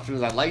this as often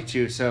as I'd like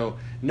to. So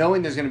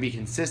knowing there's going to be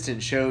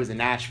consistent shows in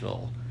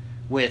Nashville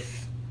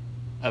with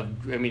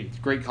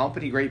great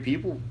company, great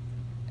people.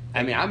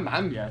 I mean,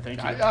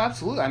 thank you.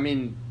 Absolutely. I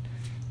mean,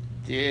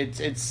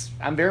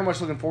 I'm very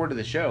much looking forward to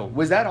the show.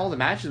 Was that all the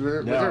matches?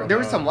 There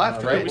was some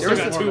left, right? There was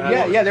two.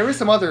 There was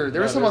some other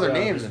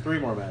names. There's 3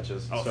 more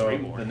matches. Oh, so 3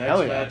 more. The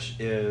next match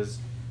is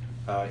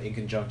in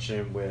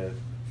conjunction with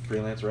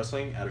Freelance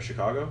Wrestling out of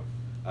Chicago.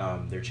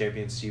 Their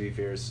champion Stevie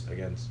Fierce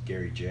against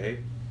Gary J,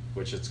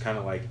 which it's kind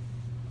of like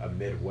a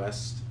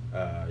Midwest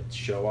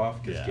show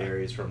off because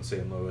Gary's from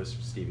St. Louis,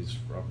 Stevie's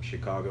from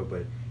Chicago,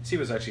 but Stevie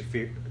was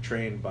actually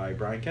trained by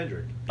Brian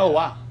Kendrick. Oh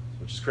wow,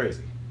 which is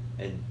crazy.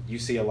 And you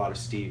see a lot of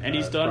and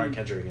he's done Brian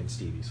Kendrick and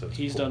Stevie, so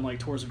he's cool. done like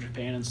tours of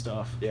Japan and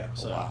stuff. Yeah,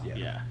 so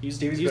yeah.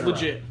 He's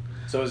legit.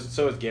 So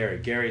is Gary.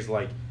 Gary's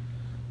one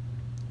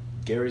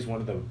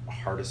of the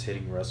hardest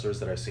hitting wrestlers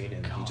that I've seen,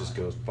 and he just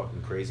goes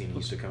fucking crazy. And he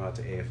used to come out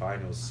to AFI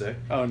and it was sick.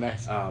 Oh,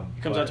 nice.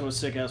 He comes out to a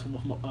sick ass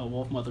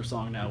Wolf Mother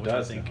song now, which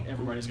I think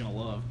everybody's gonna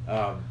love.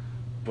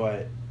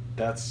 But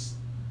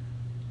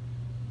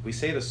we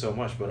say this so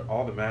much, but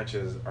all the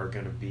matches are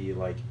gonna be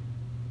like,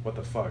 what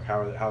the fuck?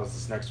 How is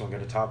this next one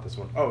gonna top this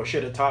one? Oh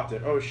shit, it topped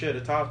it. Oh shit,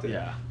 it topped it.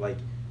 Yeah. Like,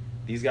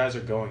 these guys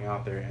are going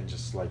out there and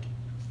just like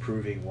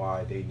proving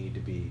why they need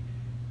to be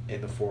in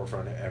the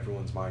forefront of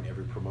everyone's mind,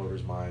 every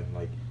promoter's mind.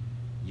 Like,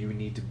 you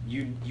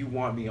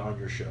want me on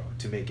your show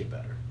to make it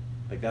better.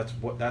 Like, that's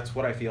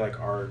what I feel like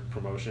our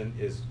promotion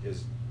is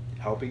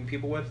helping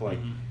people with, like,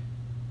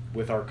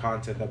 with our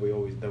content that we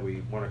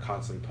want to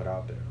constantly put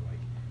out there. Like,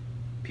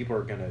 people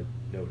are gonna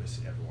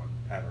notice everyone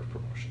at our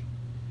promotion,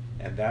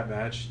 and that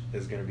match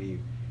is gonna be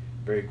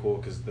very cool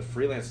because the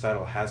freelance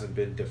title hasn't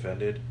been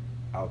defended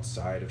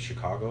outside of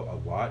Chicago a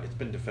lot. It's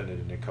been defended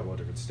in a couple of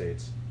different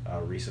states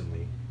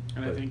recently.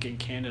 And I think in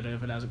Canada,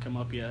 if it hasn't come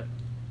up yet,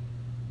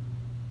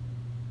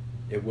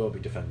 it will be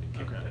defended in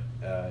Canada.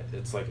 Okay. I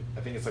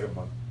think it's like a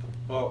month.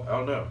 Well, I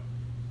don't know.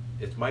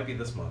 It might be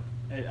this month.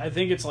 I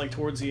think it's like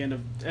towards the end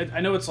of.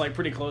 I know it's like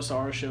pretty close to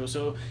our show.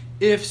 So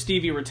if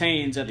Stevie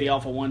retains at the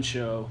Alpha One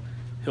show,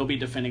 he'll be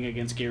defending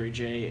against Gary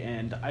J.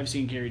 And I've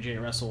seen Gary J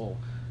wrestle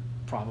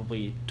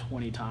probably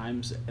 20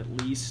 times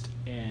at least,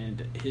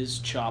 and his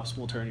chops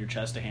will turn your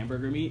chest to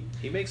hamburger meat.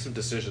 He makes some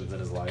decisions in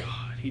his life.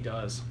 God, he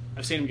does.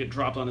 I've seen him get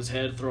dropped on his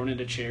head, thrown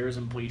into chairs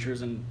and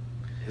bleachers, and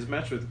his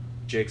match with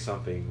Jake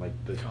something, like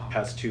the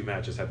past 2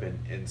 matches have been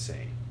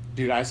insane.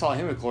 Dude, I saw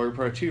him at Glory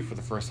Pro 2 for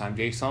the first time.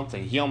 Jake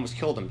something. He almost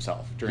killed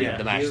himself during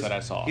the match that I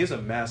saw. He's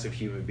a massive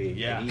human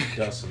being, and he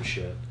does some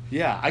shit.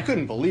 Yeah, I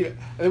couldn't believe it.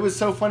 It was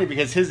so funny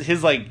because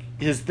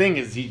his thing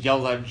is he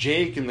yells out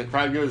Jake and the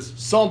crowd goes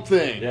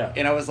something. Yeah.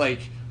 And I was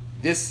like,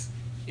 this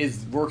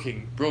is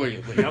working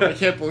brilliantly. I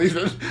can't believe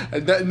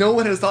it. No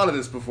one has thought of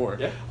this before.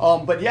 Yeah.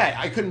 But yeah,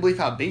 I couldn't believe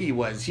how big he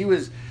was.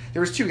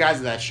 There was 2 guys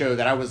at that show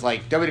that I was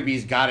like,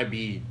 WWE's got to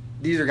be.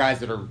 These are guys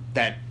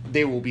that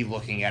they will be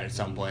looking at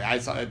some point. I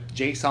saw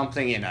Jake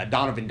something and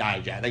Donovan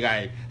Dijak. The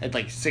guy at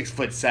like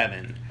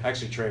 6'7". I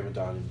actually trained with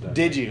Donovan.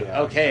 Did you?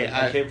 Yeah, okay.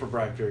 I came from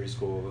Brian Fury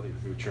School,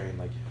 who trained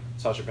like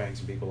Sasha Banks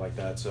and people like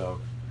that.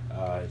 So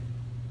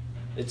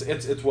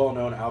it's well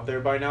known out there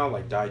by now.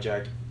 Like,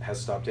 Dijak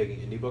has stopped taking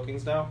indie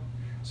bookings now.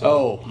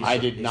 So I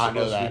did not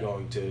know that. He's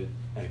supposed to be going to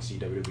NXT,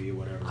 WWE,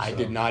 whatever. I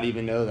did not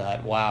even know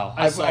that. Wow.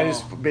 I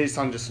just, based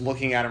on just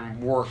looking at him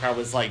work, I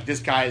was like,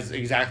 this guy is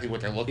exactly what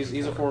they're looking for.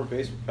 He's a former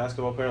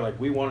basketball player. Like,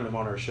 we wanted him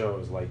on our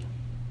shows,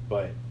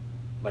 but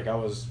I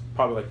was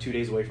probably like 2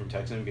 days away from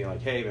texting him being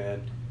like, hey,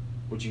 man,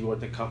 would you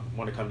want to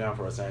come down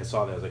for us? And I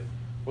saw that. I was like,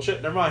 well,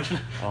 shit, never mind.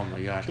 Oh,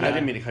 my gosh. I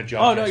didn't mean to cut you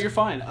off. Oh, no, you're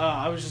fine.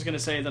 I was just going to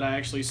say that I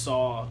actually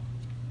saw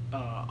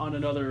on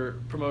another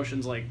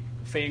promotions like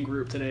fan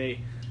group today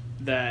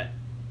that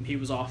he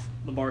was off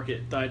the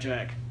market,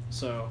 Dijak.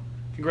 So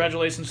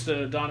congratulations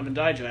to Donovan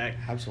Dijak.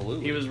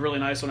 Absolutely. He was really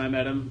nice when I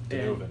met him.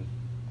 Donovan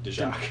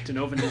Dijak.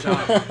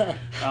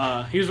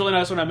 He was really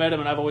nice when I met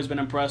him, and I've always been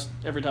impressed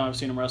every time I've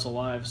seen him wrestle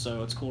live.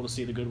 So it's cool to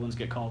see the good ones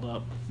get called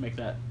up, make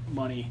that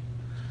money.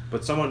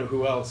 But someone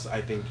who else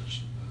I think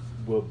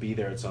will be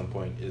there at some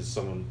point is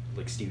someone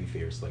like Stevie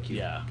Fierce. Like,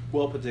 he's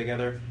well put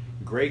together,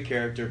 great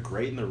character,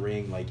 great in the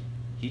ring. Like,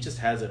 he just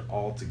has it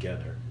all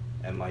together.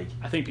 And like,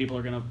 I think people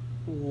are gonna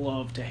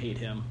love to hate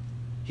him.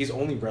 He's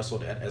only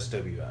wrestled at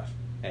SWF,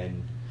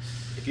 and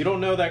if you don't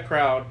know that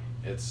crowd,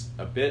 it's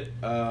a bit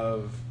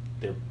of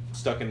they're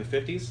stuck in the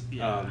 50s.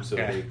 Yeah. So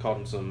they called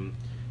him some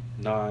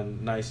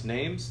non-nice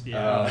names.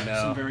 Yeah,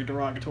 some very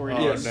derogatory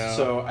names. Yes.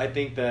 So I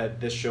think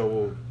that this show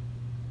will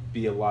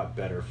be a lot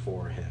better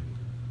for him.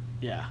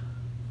 Yeah,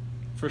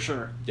 for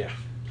sure. Yeah.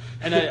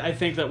 And I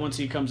think that once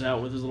he comes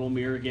out with his little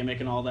mirror gimmick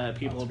and all that,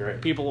 people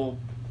will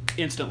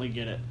instantly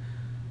get it.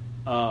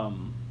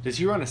 Does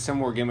he run a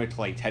similar gimmick to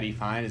like Teddy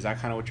Fine? Is that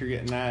kind of what you're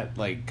getting at?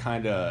 Like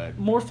kind of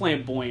more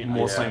flamboyant.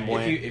 More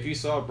flamboyant. If you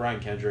saw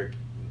Brian Kendrick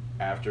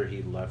after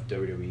he left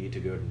WWE to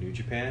go to New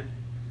Japan,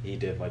 he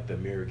did like the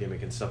mirror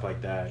gimmick and stuff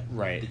like that.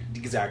 Right.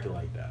 Exactly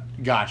like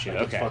that. Gotcha.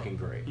 Like, okay. It's fucking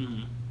great.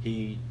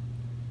 Mm-hmm.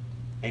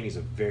 He's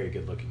a very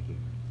good looking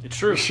human. It's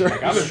true. Sure.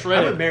 Like,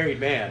 I'm a married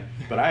man,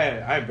 but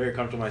I'm very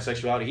comfortable with my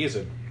sexuality. He is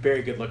a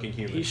very good looking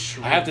human. He's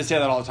shredded. I have to say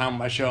that all the time on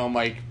my show. I'm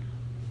like,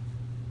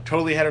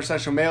 totally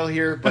heterosexual male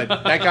here, but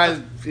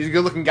that he's a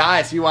good looking guy.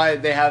 I see why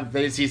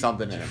they see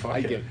something in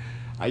him.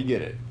 I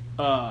get it.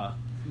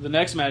 The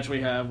next match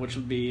we have, which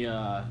would be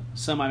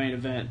semi-main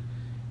event,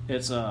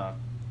 it's a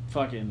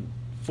fucking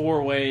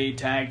 4-way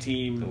tag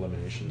team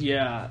elimination.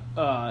 Yeah,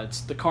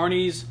 it's the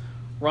Carnies,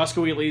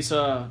 Roscoe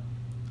Elisa,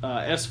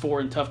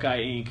 S4, and Tough Guy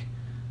Inc.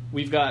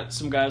 We've got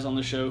some guys on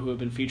the show who have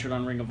been featured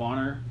on Ring of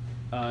Honor,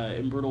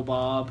 and Brutal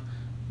Bob,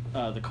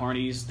 the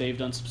Carnies. They've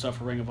done some stuff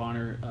for Ring of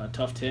Honor.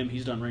 Tough Tim,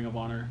 he's done Ring of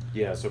Honor.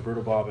 Yeah, so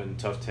Brutal Bob and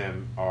Tough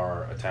Tim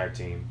are a tag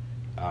team.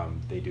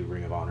 They do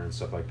Ring of Honor and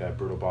stuff like that.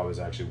 Brutal Bob is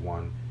actually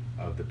one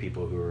of the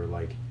people who are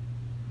like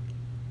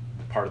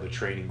part of the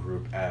training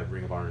group at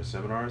Ring of Honor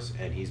seminars,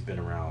 and he's been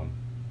around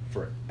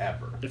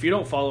forever. If you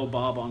don't follow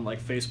Bob on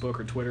like Facebook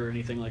or Twitter or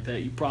anything like that,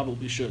 you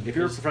probably should. If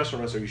you're a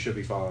professional wrestler, you should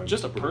be following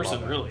just a Brutal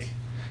person, Bob really,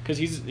 because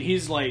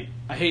he's like,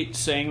 I hate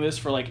saying this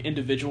for like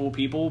individual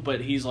people,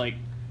 but he's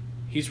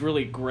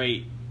really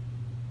great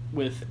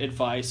with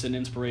advice and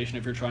inspiration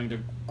if you're trying to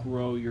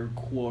grow your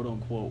quote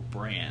unquote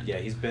brand. Yeah,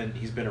 he's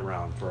been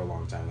around for a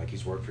long time. Like,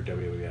 he's worked for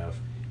WWF,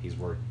 he's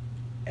worked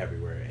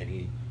everywhere, and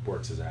he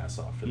works his ass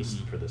off for this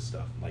for this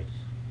stuff. Like,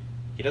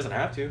 he doesn't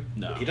have to.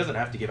 No. He doesn't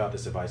have to give out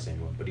this advice to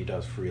anyone, but he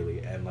does freely.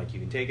 And like, you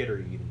can take it or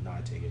you can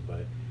not take it.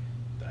 But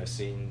I've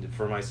seen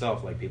for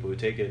myself, like, people who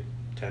take it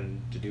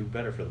tend to do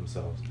better for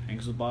themselves.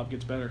 Hangs with Bob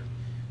gets better.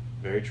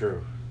 Very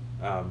true.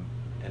 And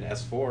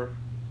S4,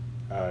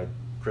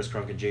 Chris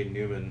Crunk and Jaden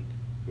Newman,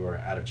 who are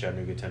out of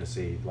Chattanooga,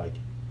 Tennessee, like,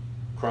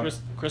 Crunk.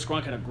 Chris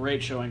Crunk had a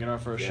great showing at our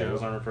first show. Yeah, he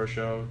was on our first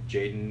show.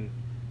 Jaden,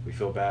 we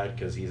feel bad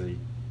because he's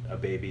a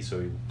baby,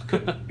 so he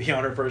couldn't be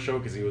on our first show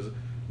because he was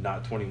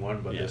not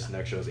 21, but this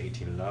next show is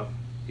 18 and up.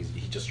 He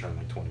just turned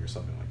like 20 or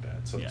something like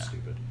that. Something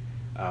stupid.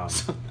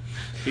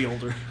 Be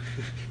older.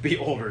 Be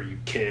older, you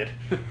kid.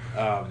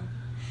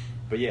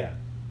 But yeah,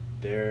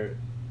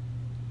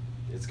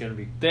 it's going to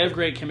be... They have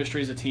great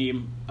chemistry as a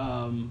team.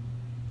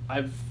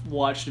 I've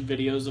watched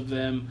videos of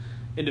them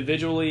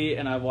individually,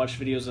 and I've watched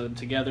videos of them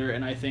together,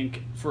 and I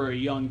think for a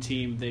young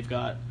team, they've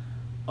got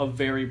a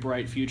very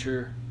bright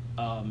future.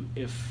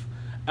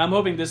 I'm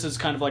hoping this is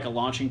kind of like a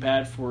launching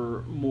pad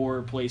for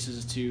more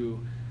places to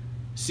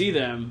see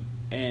them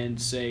and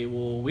say,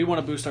 well, we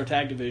want to boost our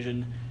tag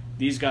division.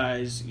 These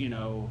guys,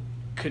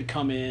 could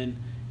come in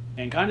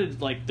and kind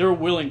of like, they're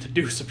willing to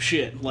do some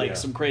shit, like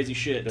some crazy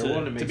shit they're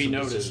willing to make be some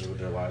noticed decisions with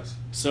their lives.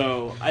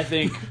 So I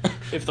think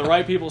if the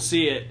right people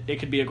see it, it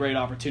could be a great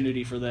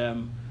opportunity for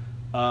them.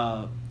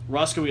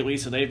 Roscoe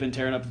Elisa, they've been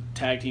tearing up the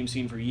tag team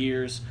scene for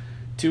years.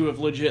 Two of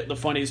legit the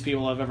funniest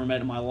people I've ever met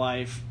in my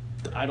life.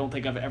 I don't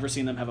think I've ever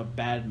seen them have a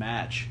bad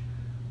match.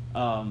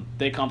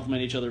 They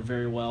complement each other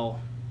very well,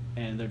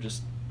 and they're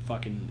just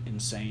fucking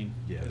insane.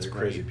 Yeah, it's they're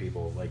great. crazy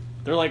people. Like,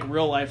 they're like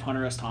real life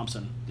Hunter S.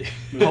 Thompson.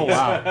 Oh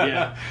wow,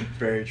 yeah,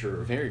 very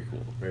true. Very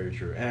cool. Very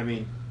true. And I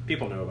mean,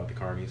 people know about the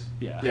Carnies.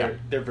 Yeah,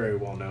 they're very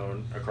well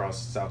known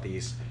across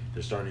Southeast.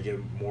 They're starting to get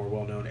more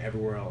well known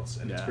everywhere else,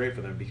 and it's great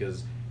for them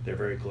because they're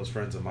very close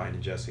friends of mine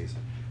and Jesse's.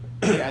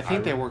 Yeah, I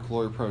think they work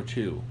Glory Pro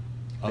too.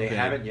 They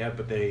haven't yet,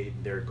 but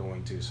they're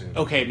going to soon.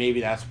 Okay,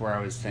 maybe that's where I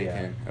was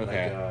thinking. Yeah,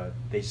 okay. Like,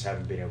 they just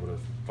haven't been able to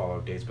follow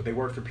up dates, but they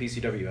work for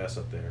PCWS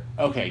up there.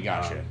 Okay,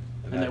 gotcha.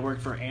 And they work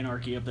for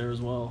Anarchy up there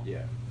as well.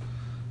 Yeah.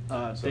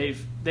 So.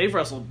 They've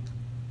wrestled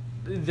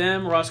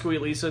them, Roscoe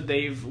Elisa.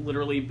 They've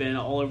literally been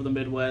all over the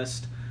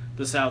Midwest,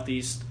 the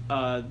Southeast.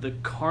 The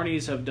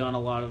Carnies have done a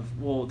lot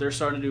of. Well, they're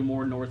starting to do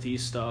more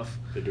Northeast stuff.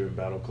 They're doing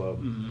Battle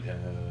Club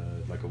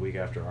like a week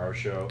after our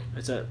show.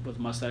 It's with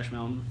Mustache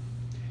Mountain.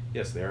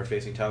 Yes, they are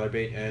facing Tyler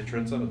Bate and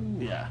Trent Seven.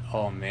 Yeah.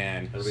 Oh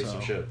man, that'll be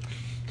some shit.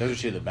 Those are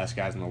two of the best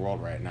guys in the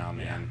world right now,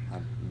 man. Yeah.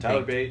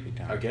 Tyler Bate,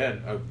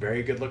 again, a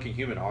very good-looking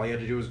human. All he had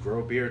to do was grow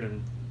a beard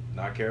and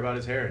not care about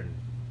his hair, and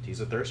he's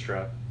a thirst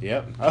trap.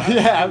 Yep. Oh,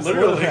 yeah,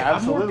 absolutely.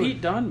 I'm more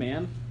Pete Dunne,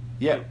 man.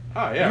 Yeah.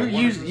 Oh yeah.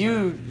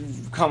 You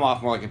come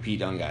off more like a Pete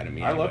Dunne guy to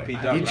me. I love Pete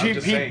Dunne.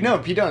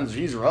 Pete Dunne's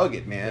he's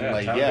rugged, man. Yeah,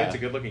 like, Tyler Bate's a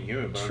good-looking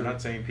human, but I'm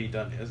not saying Pete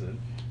Dunne isn't.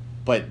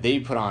 But they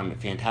put on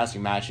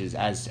fantastic matches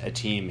as a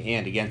team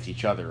and against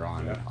each other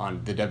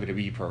on the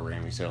WWE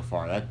programming so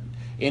far.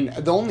 And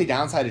the only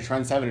downside to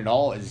Trent Seven at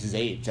all is his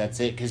age.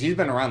 That's it, because he's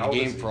been around the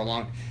game for a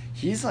long.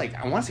 He's like,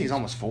 I want to say he's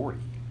almost 40.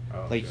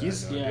 Oh, like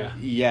he's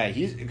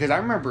he's because I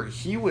remember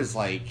he was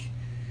like,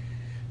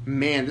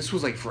 man, this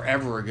was like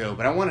forever ago.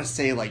 But I want to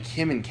say like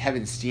him and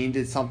Kevin Steen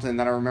did something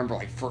that I remember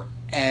like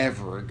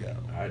forever ago.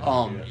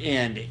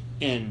 And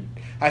And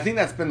I think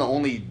that's been the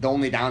only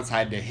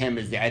downside to him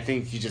is that I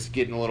think he's just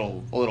getting a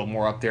little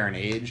more up there in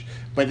age.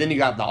 But then you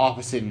got the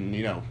opposite,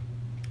 and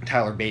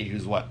Tyler Bate,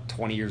 who's what,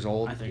 20 years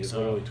old. I think He's so.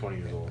 literally 20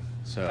 years old.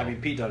 So I mean,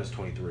 Pete Dunne is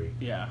 23.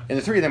 Yeah. and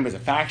the three of them as a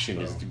faction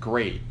is So,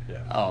 great.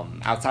 yeah.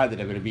 Outside the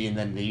WWE, and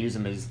then they use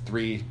them as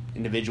three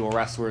individual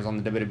wrestlers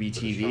on the WWE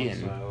TV.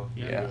 And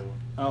Yeah.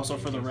 Also,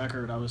 for the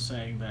record, I was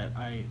saying that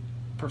I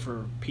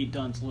prefer Pete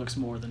Dunne's looks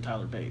more than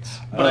Tyler Bates,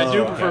 but I do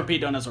Oh, prefer okay.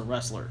 Pete Dunne as a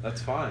wrestler.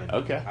 That's fine.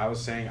 Okay. I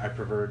was saying I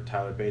prefer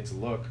Tyler Bates'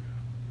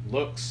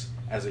 looks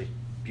as a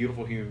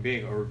beautiful human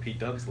being over Pete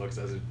Dunne's looks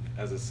as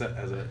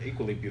an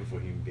equally beautiful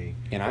human being.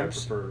 And I I'm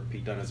prefer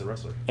Pete Dunne as a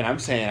wrestler. And I'm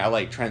saying I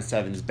like Trent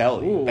Seven's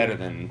belly Ooh. better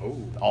than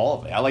Ooh. all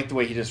of it. I like the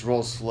way he just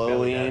rolls slowly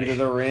Belly daddy. into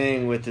the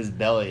ring with his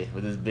belly,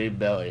 with his big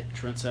belly.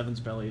 Trent Seven's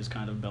belly is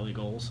kind of belly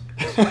goals.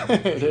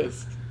 It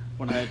is.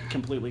 When I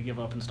completely give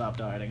up and stop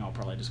dieting, I'll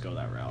probably just go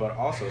that route. But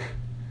also,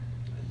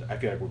 I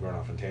feel like we're going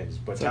off on tangents.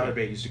 But It's Tyler okay.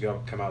 Bate used to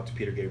come out to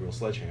Peter Gabriel's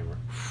Sledgehammer.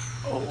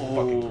 Oh,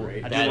 fucking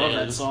great. I do that love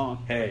that is.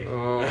 song. Hey.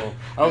 Oh,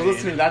 I was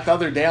listening to that the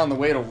other day on the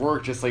way to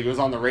work, just like it was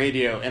on the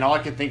radio, and all I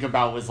could think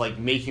about was like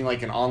making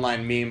like an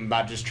online meme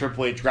about just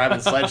Triple H grabbing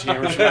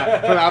sledgehammers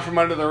from out from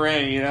under the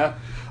ring,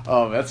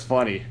 Oh, that's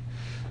funny.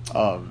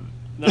 Then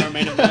our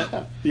main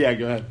event. Yeah,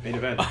 go ahead. Main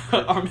event.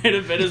 Our main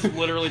event is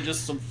literally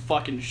just some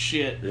fucking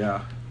shit.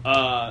 Yeah.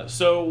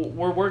 So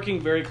we're working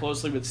very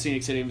closely with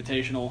Scenic City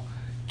Invitational.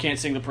 Can't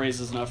sing the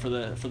praises enough for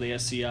the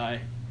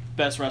SCI,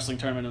 best wrestling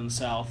tournament in the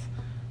South.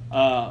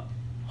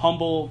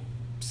 Humble,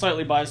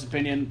 slightly biased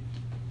opinion,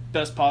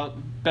 best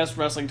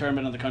wrestling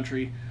tournament in the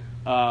country.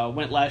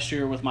 Went last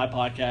year with my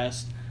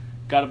podcast,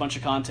 got a bunch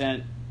of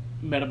content,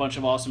 met a bunch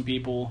of awesome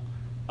people.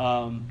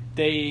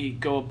 They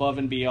go above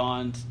and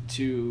beyond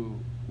to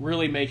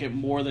really make it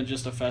more than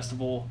just a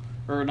festival,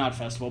 or not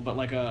festival, but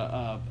like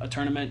a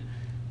tournament.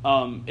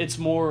 It's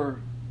more.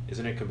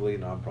 Isn't it completely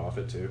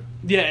non-profit too?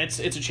 Yeah, it's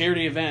a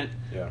charity event.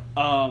 Yeah.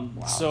 So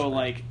that's great.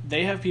 like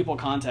they have people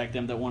contact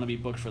them that want to be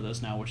booked for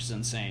this now, which is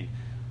insane.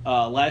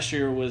 Last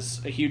year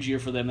was a huge year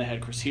for them. They had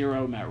Chris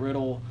Hero, Matt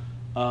Riddle,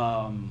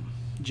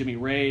 Jimmy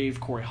Rave,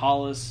 Corey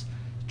Hollis,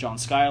 John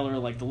Schuyler.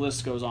 Like the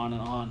list goes on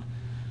and on.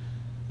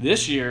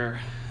 This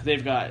year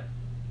they've got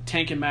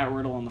Tank and Matt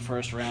Riddle in the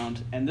first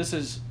round, and this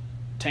is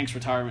Tank's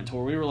retirement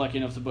tour. We were lucky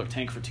enough to book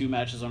Tank for 2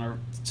 matches on our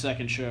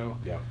second show.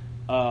 Yeah.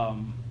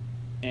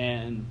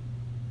 And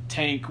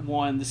Tank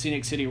won the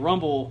Scenic City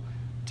Rumble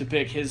to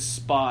pick his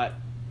spot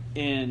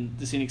in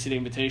the Scenic City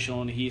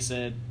Invitational, and he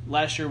said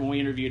last year when we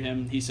interviewed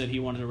him, he said he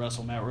wanted to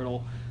wrestle Matt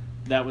Riddle.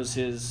 That was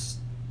his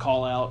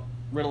call out.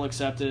 Riddle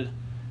accepted.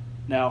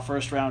 Now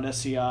first round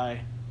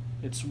SCI,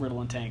 it's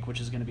Riddle and Tank, which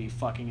is going to be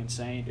fucking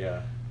insane.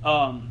 Yeah.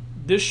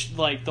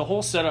 The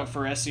whole setup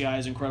for SCI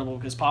is incredible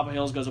because Papa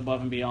Hills goes above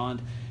and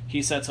beyond.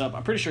 He sets up.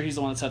 I'm pretty sure he's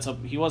the one that sets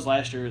up. He was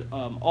last year.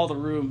 All the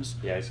rooms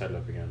Yeah, he set it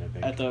up again, I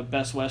think. at the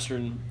Best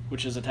Western,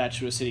 which is attached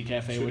to a City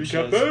Cafe, City which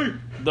Cafe! has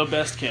the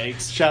best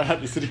cakes. Shout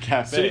out to City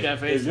Cafe. City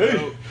Cafe is Hey,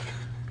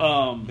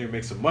 dope. They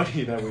make some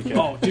money that weekend.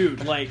 Oh,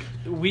 dude, like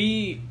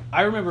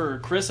I remember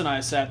Chris and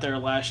I sat there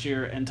last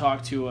year and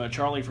talked to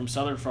Charlie from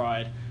Southern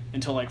Fried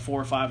until like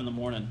 4 or 5 in the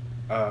morning.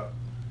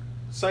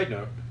 Side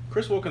note,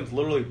 Chris Wilkins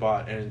literally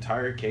bought an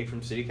entire cake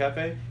from City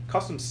Cafe.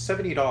 Cost him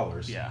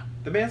 $70. Yeah.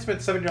 The man spent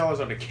 $70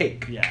 on a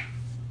cake. Yeah,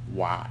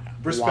 Why?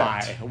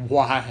 Respect.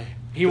 Why?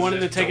 he wanted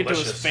to it's take it to his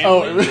delicious.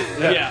 family. Oh,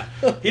 really? Yeah.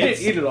 He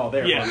didn't eat it all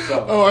there Yeah. for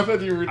himself. Oh, I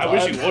thought you were. I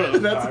wish you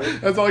would've.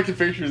 That's all I can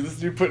picture is this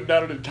dude putting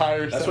down an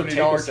entire That's what Tank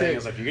 $70 was saying. cake. He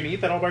was like, you're going to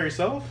eat that all by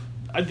yourself?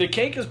 The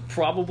cake is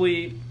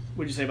probably,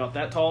 would you say about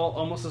that tall,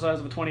 almost the size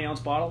of a 20-ounce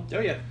bottle. Oh,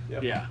 yeah.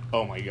 Yeah,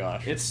 Oh my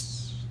gosh.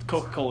 it's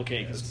Coca-Cola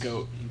cake. It's It's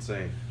goat.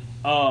 insane.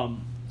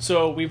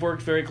 So we've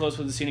worked very close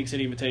with the Scenic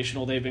City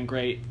Invitational. They've been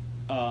great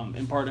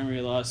in partnering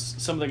with us.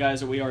 Some of the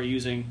guys that we are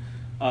using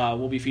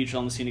will be featured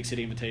on the Scenic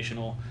City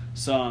Invitational.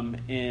 Some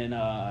in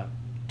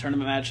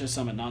tournament matches,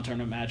 some in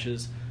non-tournament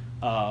matches.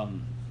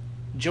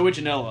 Joey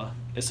Janela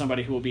is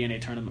somebody who will be in a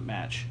tournament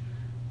match.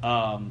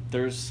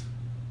 There's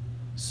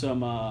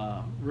some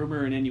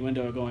rumor and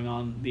innuendo going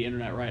on the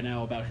internet right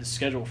now about his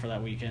schedule for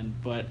that weekend,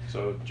 but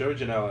So, Joe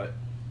Janela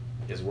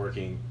is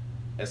working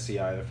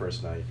SCI the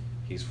first night.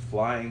 He's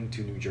flying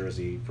to New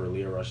Jersey for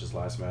Leo Rush's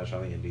last match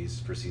on the Indies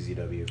for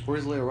CZW,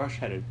 Where's Leo Rush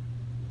headed?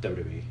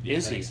 WWE.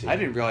 Is he? NXT. I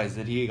didn't realize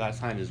that he got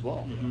signed as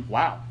well. Mhm.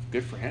 Wow,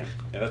 good for him.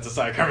 Yeah, that's a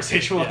side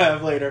conversation we'll Yeah.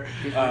 have later.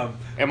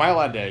 Am I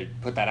allowed to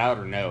put that out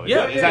or no?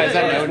 Yeah, is that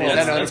yeah, known? yeah. Is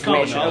that known That's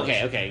common information?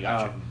 knowledge. Okay,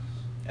 gotcha.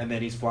 And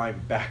then he's flying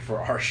back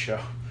for our show.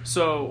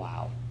 so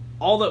Wow.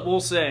 all that we'll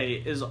say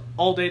is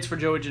all dates for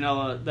Joey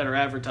Janela that are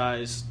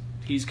advertised,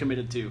 he's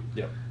committed to.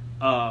 Yep.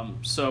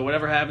 So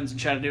whatever happens in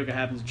Chattanooga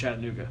happens in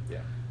Chattanooga.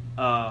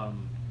 Yeah.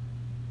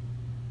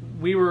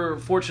 We were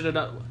fortunate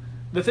enough.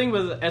 The thing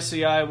with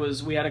SCI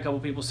was we had a couple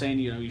people saying,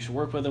 you should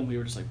work with them. We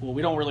were just like, well,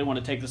 we don't really want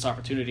to take this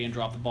opportunity and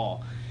drop the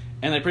ball.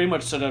 And they pretty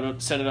much set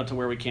it up to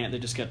where we can't. They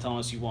just kept telling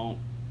us, you won't,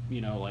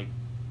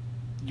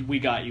 we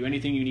got you.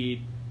 Anything you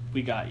need,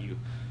 we got you.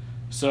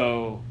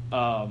 So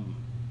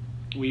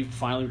we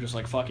finally were just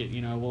like, fuck it,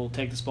 we'll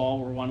take this ball,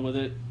 we're one with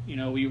it.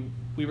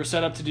 We were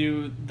set up to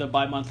do the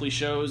bi-monthly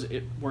shows.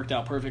 It worked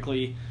out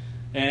perfectly.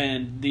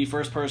 And the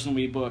first person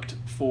we booked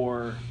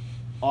for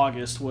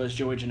August was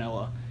Joey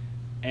Janela.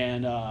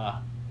 And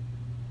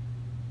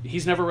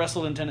he's never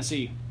wrestled in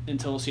Tennessee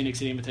until Scenic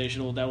City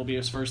Invitational. That will be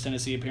his first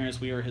Tennessee appearance.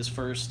 We are his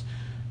first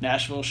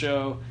Nashville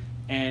show.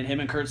 And him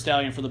and Kurt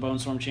Stallion for the Bone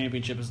Storm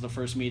Championship is the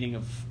first meeting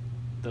of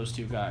those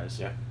two guys.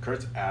 Yeah,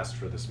 Kurt's asked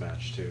for this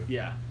match, too.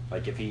 Yeah.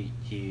 Like, if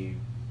he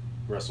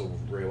wrestled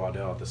Ray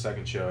Waddell at the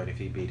second show, and if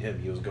he beat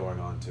him, he was going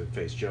on to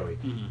face Joey.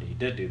 Mm-hmm. And he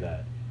did do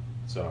that.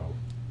 So...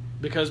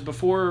 Because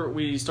before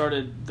we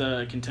started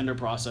the contender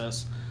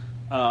process,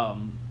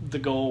 the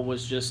goal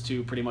was just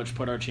to pretty much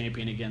put our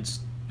champion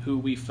against who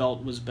we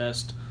felt was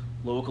best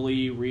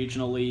locally,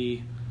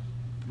 regionally,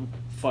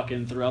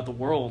 fucking throughout the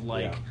world.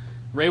 Like,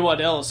 Ray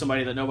Waddell is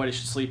somebody that nobody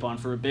should sleep on.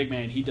 For a big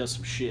man, he does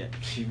some shit.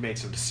 He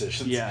makes some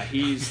decisions. Yeah,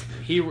 he's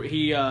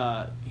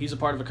a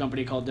part of a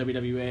company called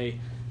WWA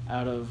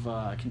out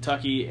of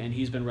Kentucky, and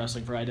he's been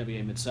wrestling for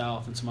IWA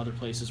Mid-South and some other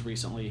places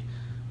recently.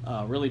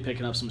 Really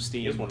picking up some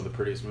steam. He has one of the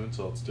prettiest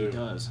moonsaults, too. He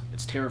does.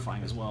 It's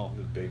terrifying as well.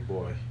 He's a big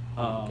boy.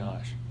 Oh, my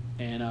gosh.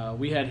 And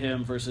we had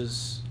him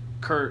versus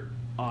Kurt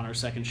on our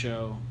second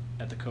show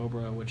at the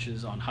Cobra, which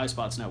is on High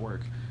Spots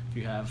Network. If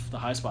you have the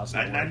High Spots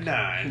Network.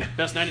 999.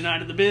 Best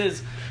 99 in the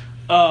biz.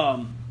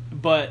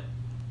 But,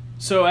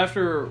 so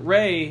after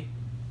Ray,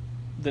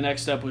 the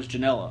next step was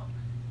Janela.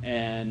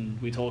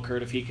 And we told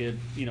Kurt if he could,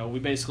 we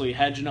basically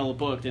had Janela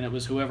booked, and it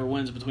was whoever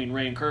wins between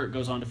Ray and Kurt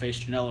goes on to face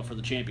Janela for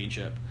the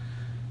championship.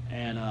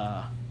 And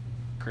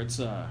Kurt's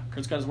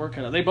got his work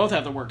cut out. They both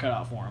have their work cut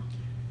out for him.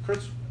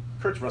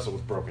 Kurt's wrestled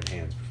with broken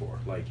hands before.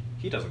 Like,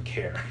 he doesn't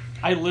care.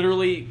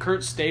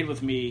 Kurt stayed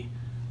with me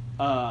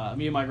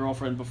and my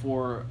girlfriend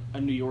before a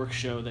New York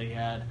show they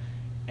had,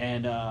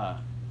 and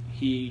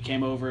he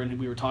came over and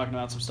we were talking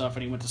about some stuff,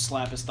 and he went to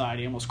slap his thigh, and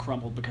he almost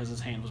crumbled because his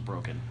hand was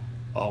broken.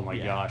 Oh my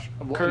gosh.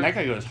 Well, and that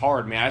guy goes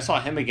hard, man. I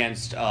saw him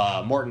against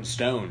Morton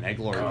Stone at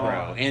Glory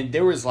Pro, and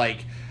there was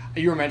like...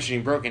 You were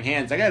mentioning broken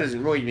hands. That guy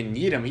doesn't really even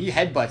need him. He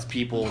headbutts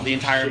people the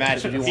entire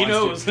match if he wants he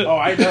knows. to. Oh,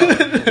 I know.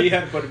 He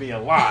headbutted me a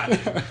lot.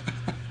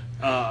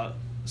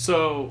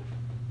 So,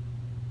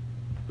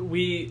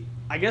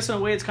 I guess in a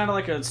way it's kind of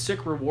like a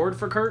sick reward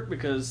for Kurt,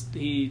 because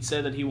he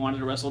said that he wanted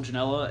to wrestle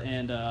Janela,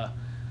 and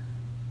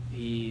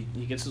he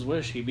gets his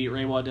wish. He beat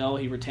Ray Waddell,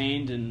 he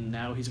retained, and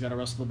now he's got to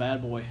wrestle the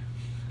bad boy.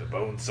 The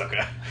bone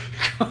sucker.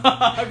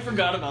 I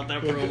forgot about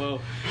that promo.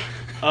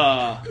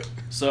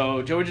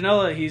 So, Joey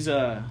Janela, he's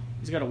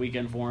got a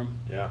weekend for him.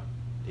 Yeah.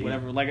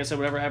 Like I said,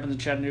 whatever happens in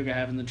Chattanooga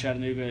happens in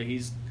Chattanooga.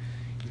 He's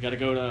got to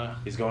go to...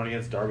 He's going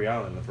against Darby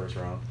Allin in the first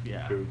round.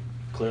 Yeah. Who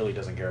clearly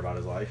doesn't care about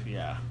his life.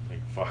 Yeah. Like,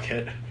 fuck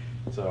it.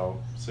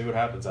 So, see what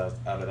happens out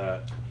of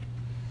that.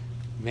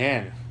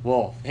 Man,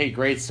 well, hey,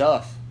 great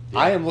stuff. Yeah.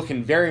 I am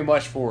looking very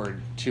much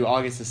forward to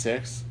August the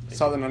 6th,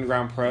 Southern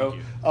Underground Pro.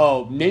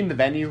 Oh, name the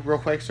venue real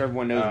quick so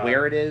everyone knows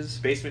where it is.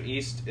 Basement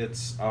East.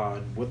 It's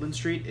on Woodland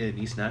Street in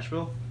East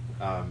Nashville.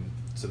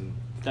 It's in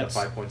the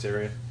 5 Points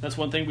area. That's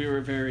one thing we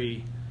were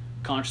very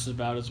conscious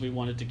about, is we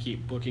wanted to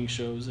keep booking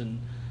shows in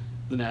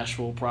the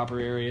Nashville proper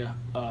area,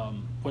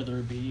 whether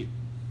it be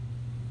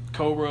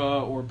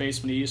Cobra or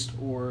Basement East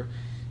or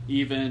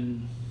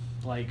even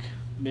like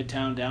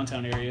Midtown,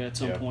 downtown area at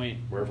some point.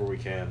 Wherever we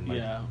can.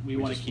 Like, we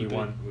want to keep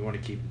we want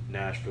to keep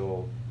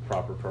Nashville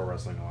proper pro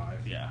wrestling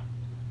alive. Yeah.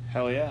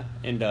 Hell yeah.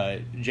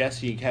 And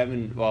Jesse and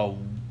Kevin, well,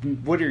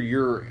 what are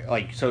your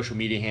social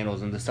media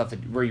handles and the stuff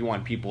where you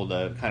want people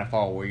to kind of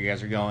follow where you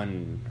guys are going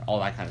and all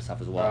that kind of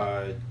stuff as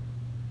well?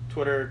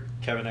 Twitter,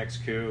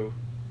 KevinXQ.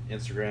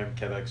 Instagram,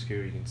 KevXQ.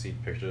 You can see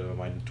pictures of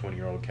my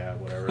 20-year-old cat,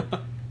 whatever.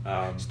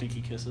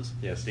 Stinky kisses.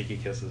 Yeah, stinky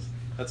kisses.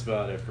 That's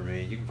about it for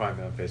me. You can find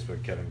me on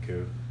Facebook, Kevin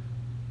Koo.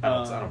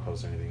 I don't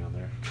post anything on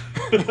there.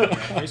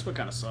 Facebook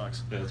kind of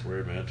sucks. Yeah, it's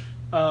weird, man.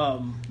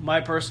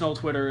 My personal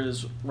Twitter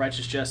is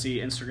Righteous Jesse.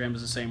 Instagram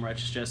is the same,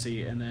 Righteous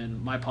Jesse. And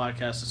then my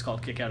podcast is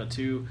called Kick Out at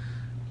 2.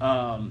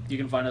 You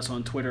can find us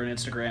on Twitter and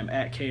Instagram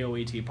at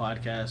KOAT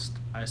Podcast.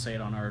 I say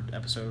it on our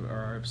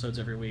episodes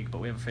every week,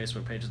 but we have a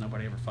Facebook page that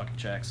nobody ever fucking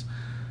checks.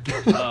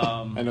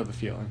 I know the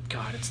feeling.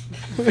 God,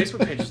 the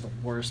Facebook page is the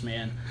worst,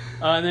 man.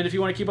 And then if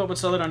you want to keep up with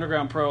Southern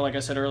Underground Pro, like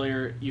I said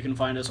earlier, you can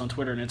find us on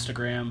Twitter and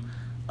Instagram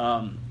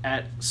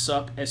at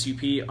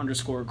SUP_GRAPS,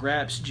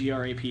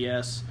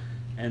 GRAPS,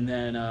 and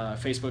then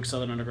Facebook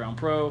Southern Underground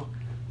Pro.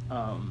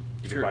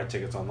 You can buy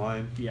tickets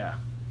online. Yeah,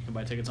 you can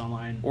buy tickets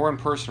online. Or in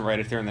person, right?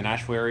 If they're in the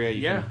Nashville area,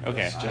 you can.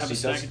 Okay. I have a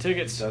stack of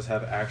tickets. Does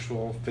have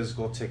actual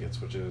physical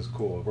tickets, which is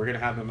cool. We're going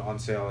to have them on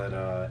sale at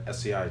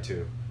SCI,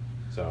 too.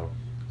 So...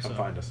 Come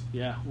find us.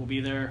 Yeah, we'll be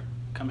there.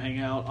 Come hang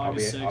out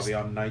August 6th. I'll be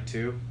on night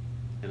 2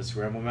 in a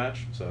scramble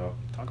match. So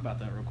talk about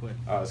that real quick.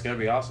 It's going to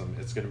be awesome.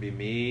 It's going to be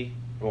me.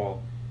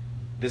 Well,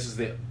 this is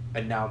the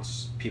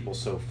announced people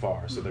so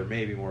far, so there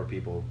may be more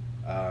people.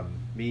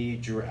 Me,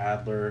 Drew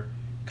Adler,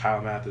 Kyle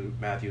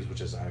Matthews,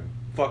 which is I'm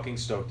fucking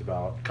stoked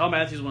about. Kyle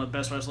Matthews is one of the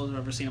best wrestlers I've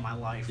ever seen in my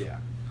life. Yeah.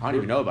 I don't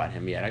even know about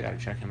him yet. I got to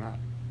check him out.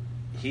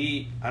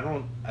 I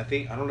don't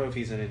know if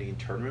he's in any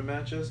tournament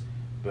matches,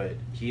 but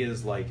he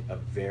is like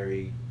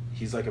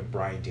he's like a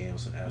Bryan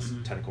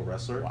Danielson-esque technical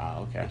wrestler.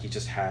 Wow, okay. Like he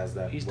just has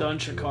that. He's look done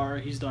to him.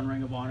 Chikara. He's done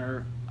Ring of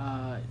Honor.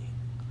 I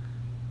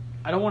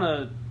don't want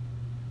to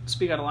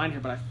speak out of line here,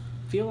 but I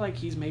feel like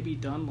he's maybe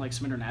done like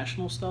some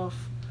international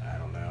stuff. I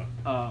don't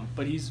know.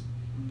 But he's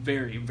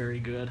very, very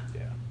good.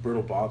 Yeah,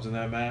 Brutal Bob's in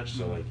that match,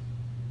 so like,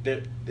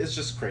 it's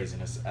just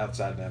craziness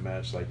outside of that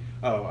match. Like,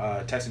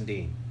 Tyson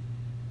Dean,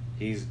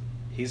 he's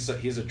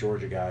a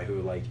Georgia guy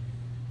who like,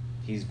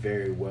 he's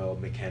very well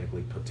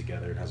mechanically put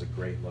together and has a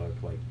great look.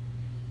 Like,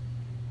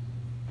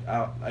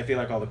 I feel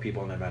like all the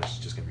people in that match is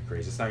just gonna be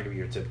crazy. It's not gonna be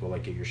your typical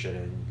like get your shit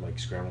in like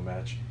scramble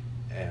match,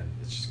 and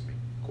it's just gonna be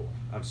cool.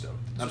 I'm stoked.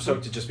 I'm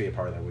stoked to just be a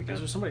part of that weekend. Is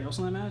there somebody else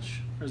in that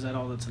match, or is that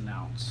all that's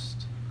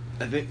announced?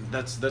 I think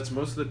that's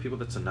most of the people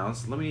that's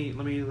announced. Let me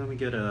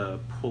get a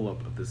pull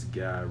up of this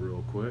guy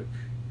real quick.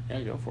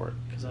 Yeah, go for it.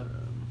 Because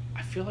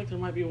I feel like there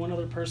might be one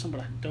other person,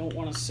 but I don't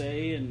want to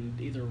say and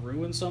either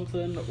ruin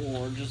something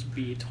or just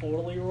be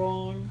totally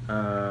wrong.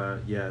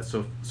 Yeah.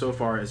 So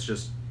far it's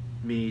just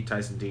me,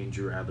 Tyson Dean,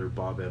 Drew Adler,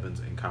 Bob Evans,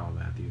 and Kyle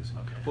Matthews.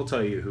 Okay. We'll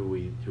tell you who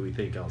we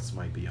think else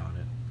might be on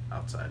it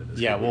outside of this.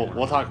 Yeah,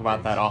 we'll talk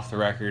about that off the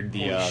record.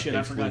 The Holy shit! the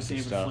I forgot exclusive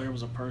David stuff. Flair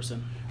was a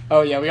person.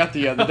 Oh yeah, we got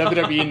the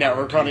WWE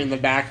Network running in the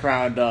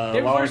background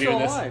David while we're Flair's still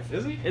doing this. alive.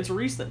 Is he? It's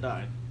Reese that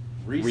died.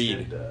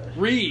 Reed.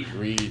 Reed.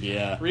 Reed,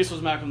 yeah. Reese was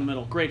back in the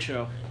middle. Great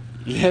show.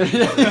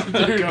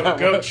 Yeah,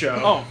 Goat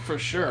show. Oh, for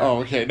sure.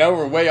 Oh, okay. Now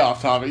we're way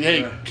off topic. Hey,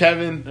 Yeah.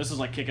 Kevin, This is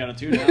like kick out of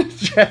two now.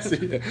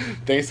 Jesse,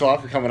 thanks a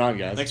lot for coming on,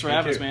 guys. Thanks for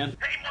Thank having you. us, man.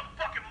 Hey,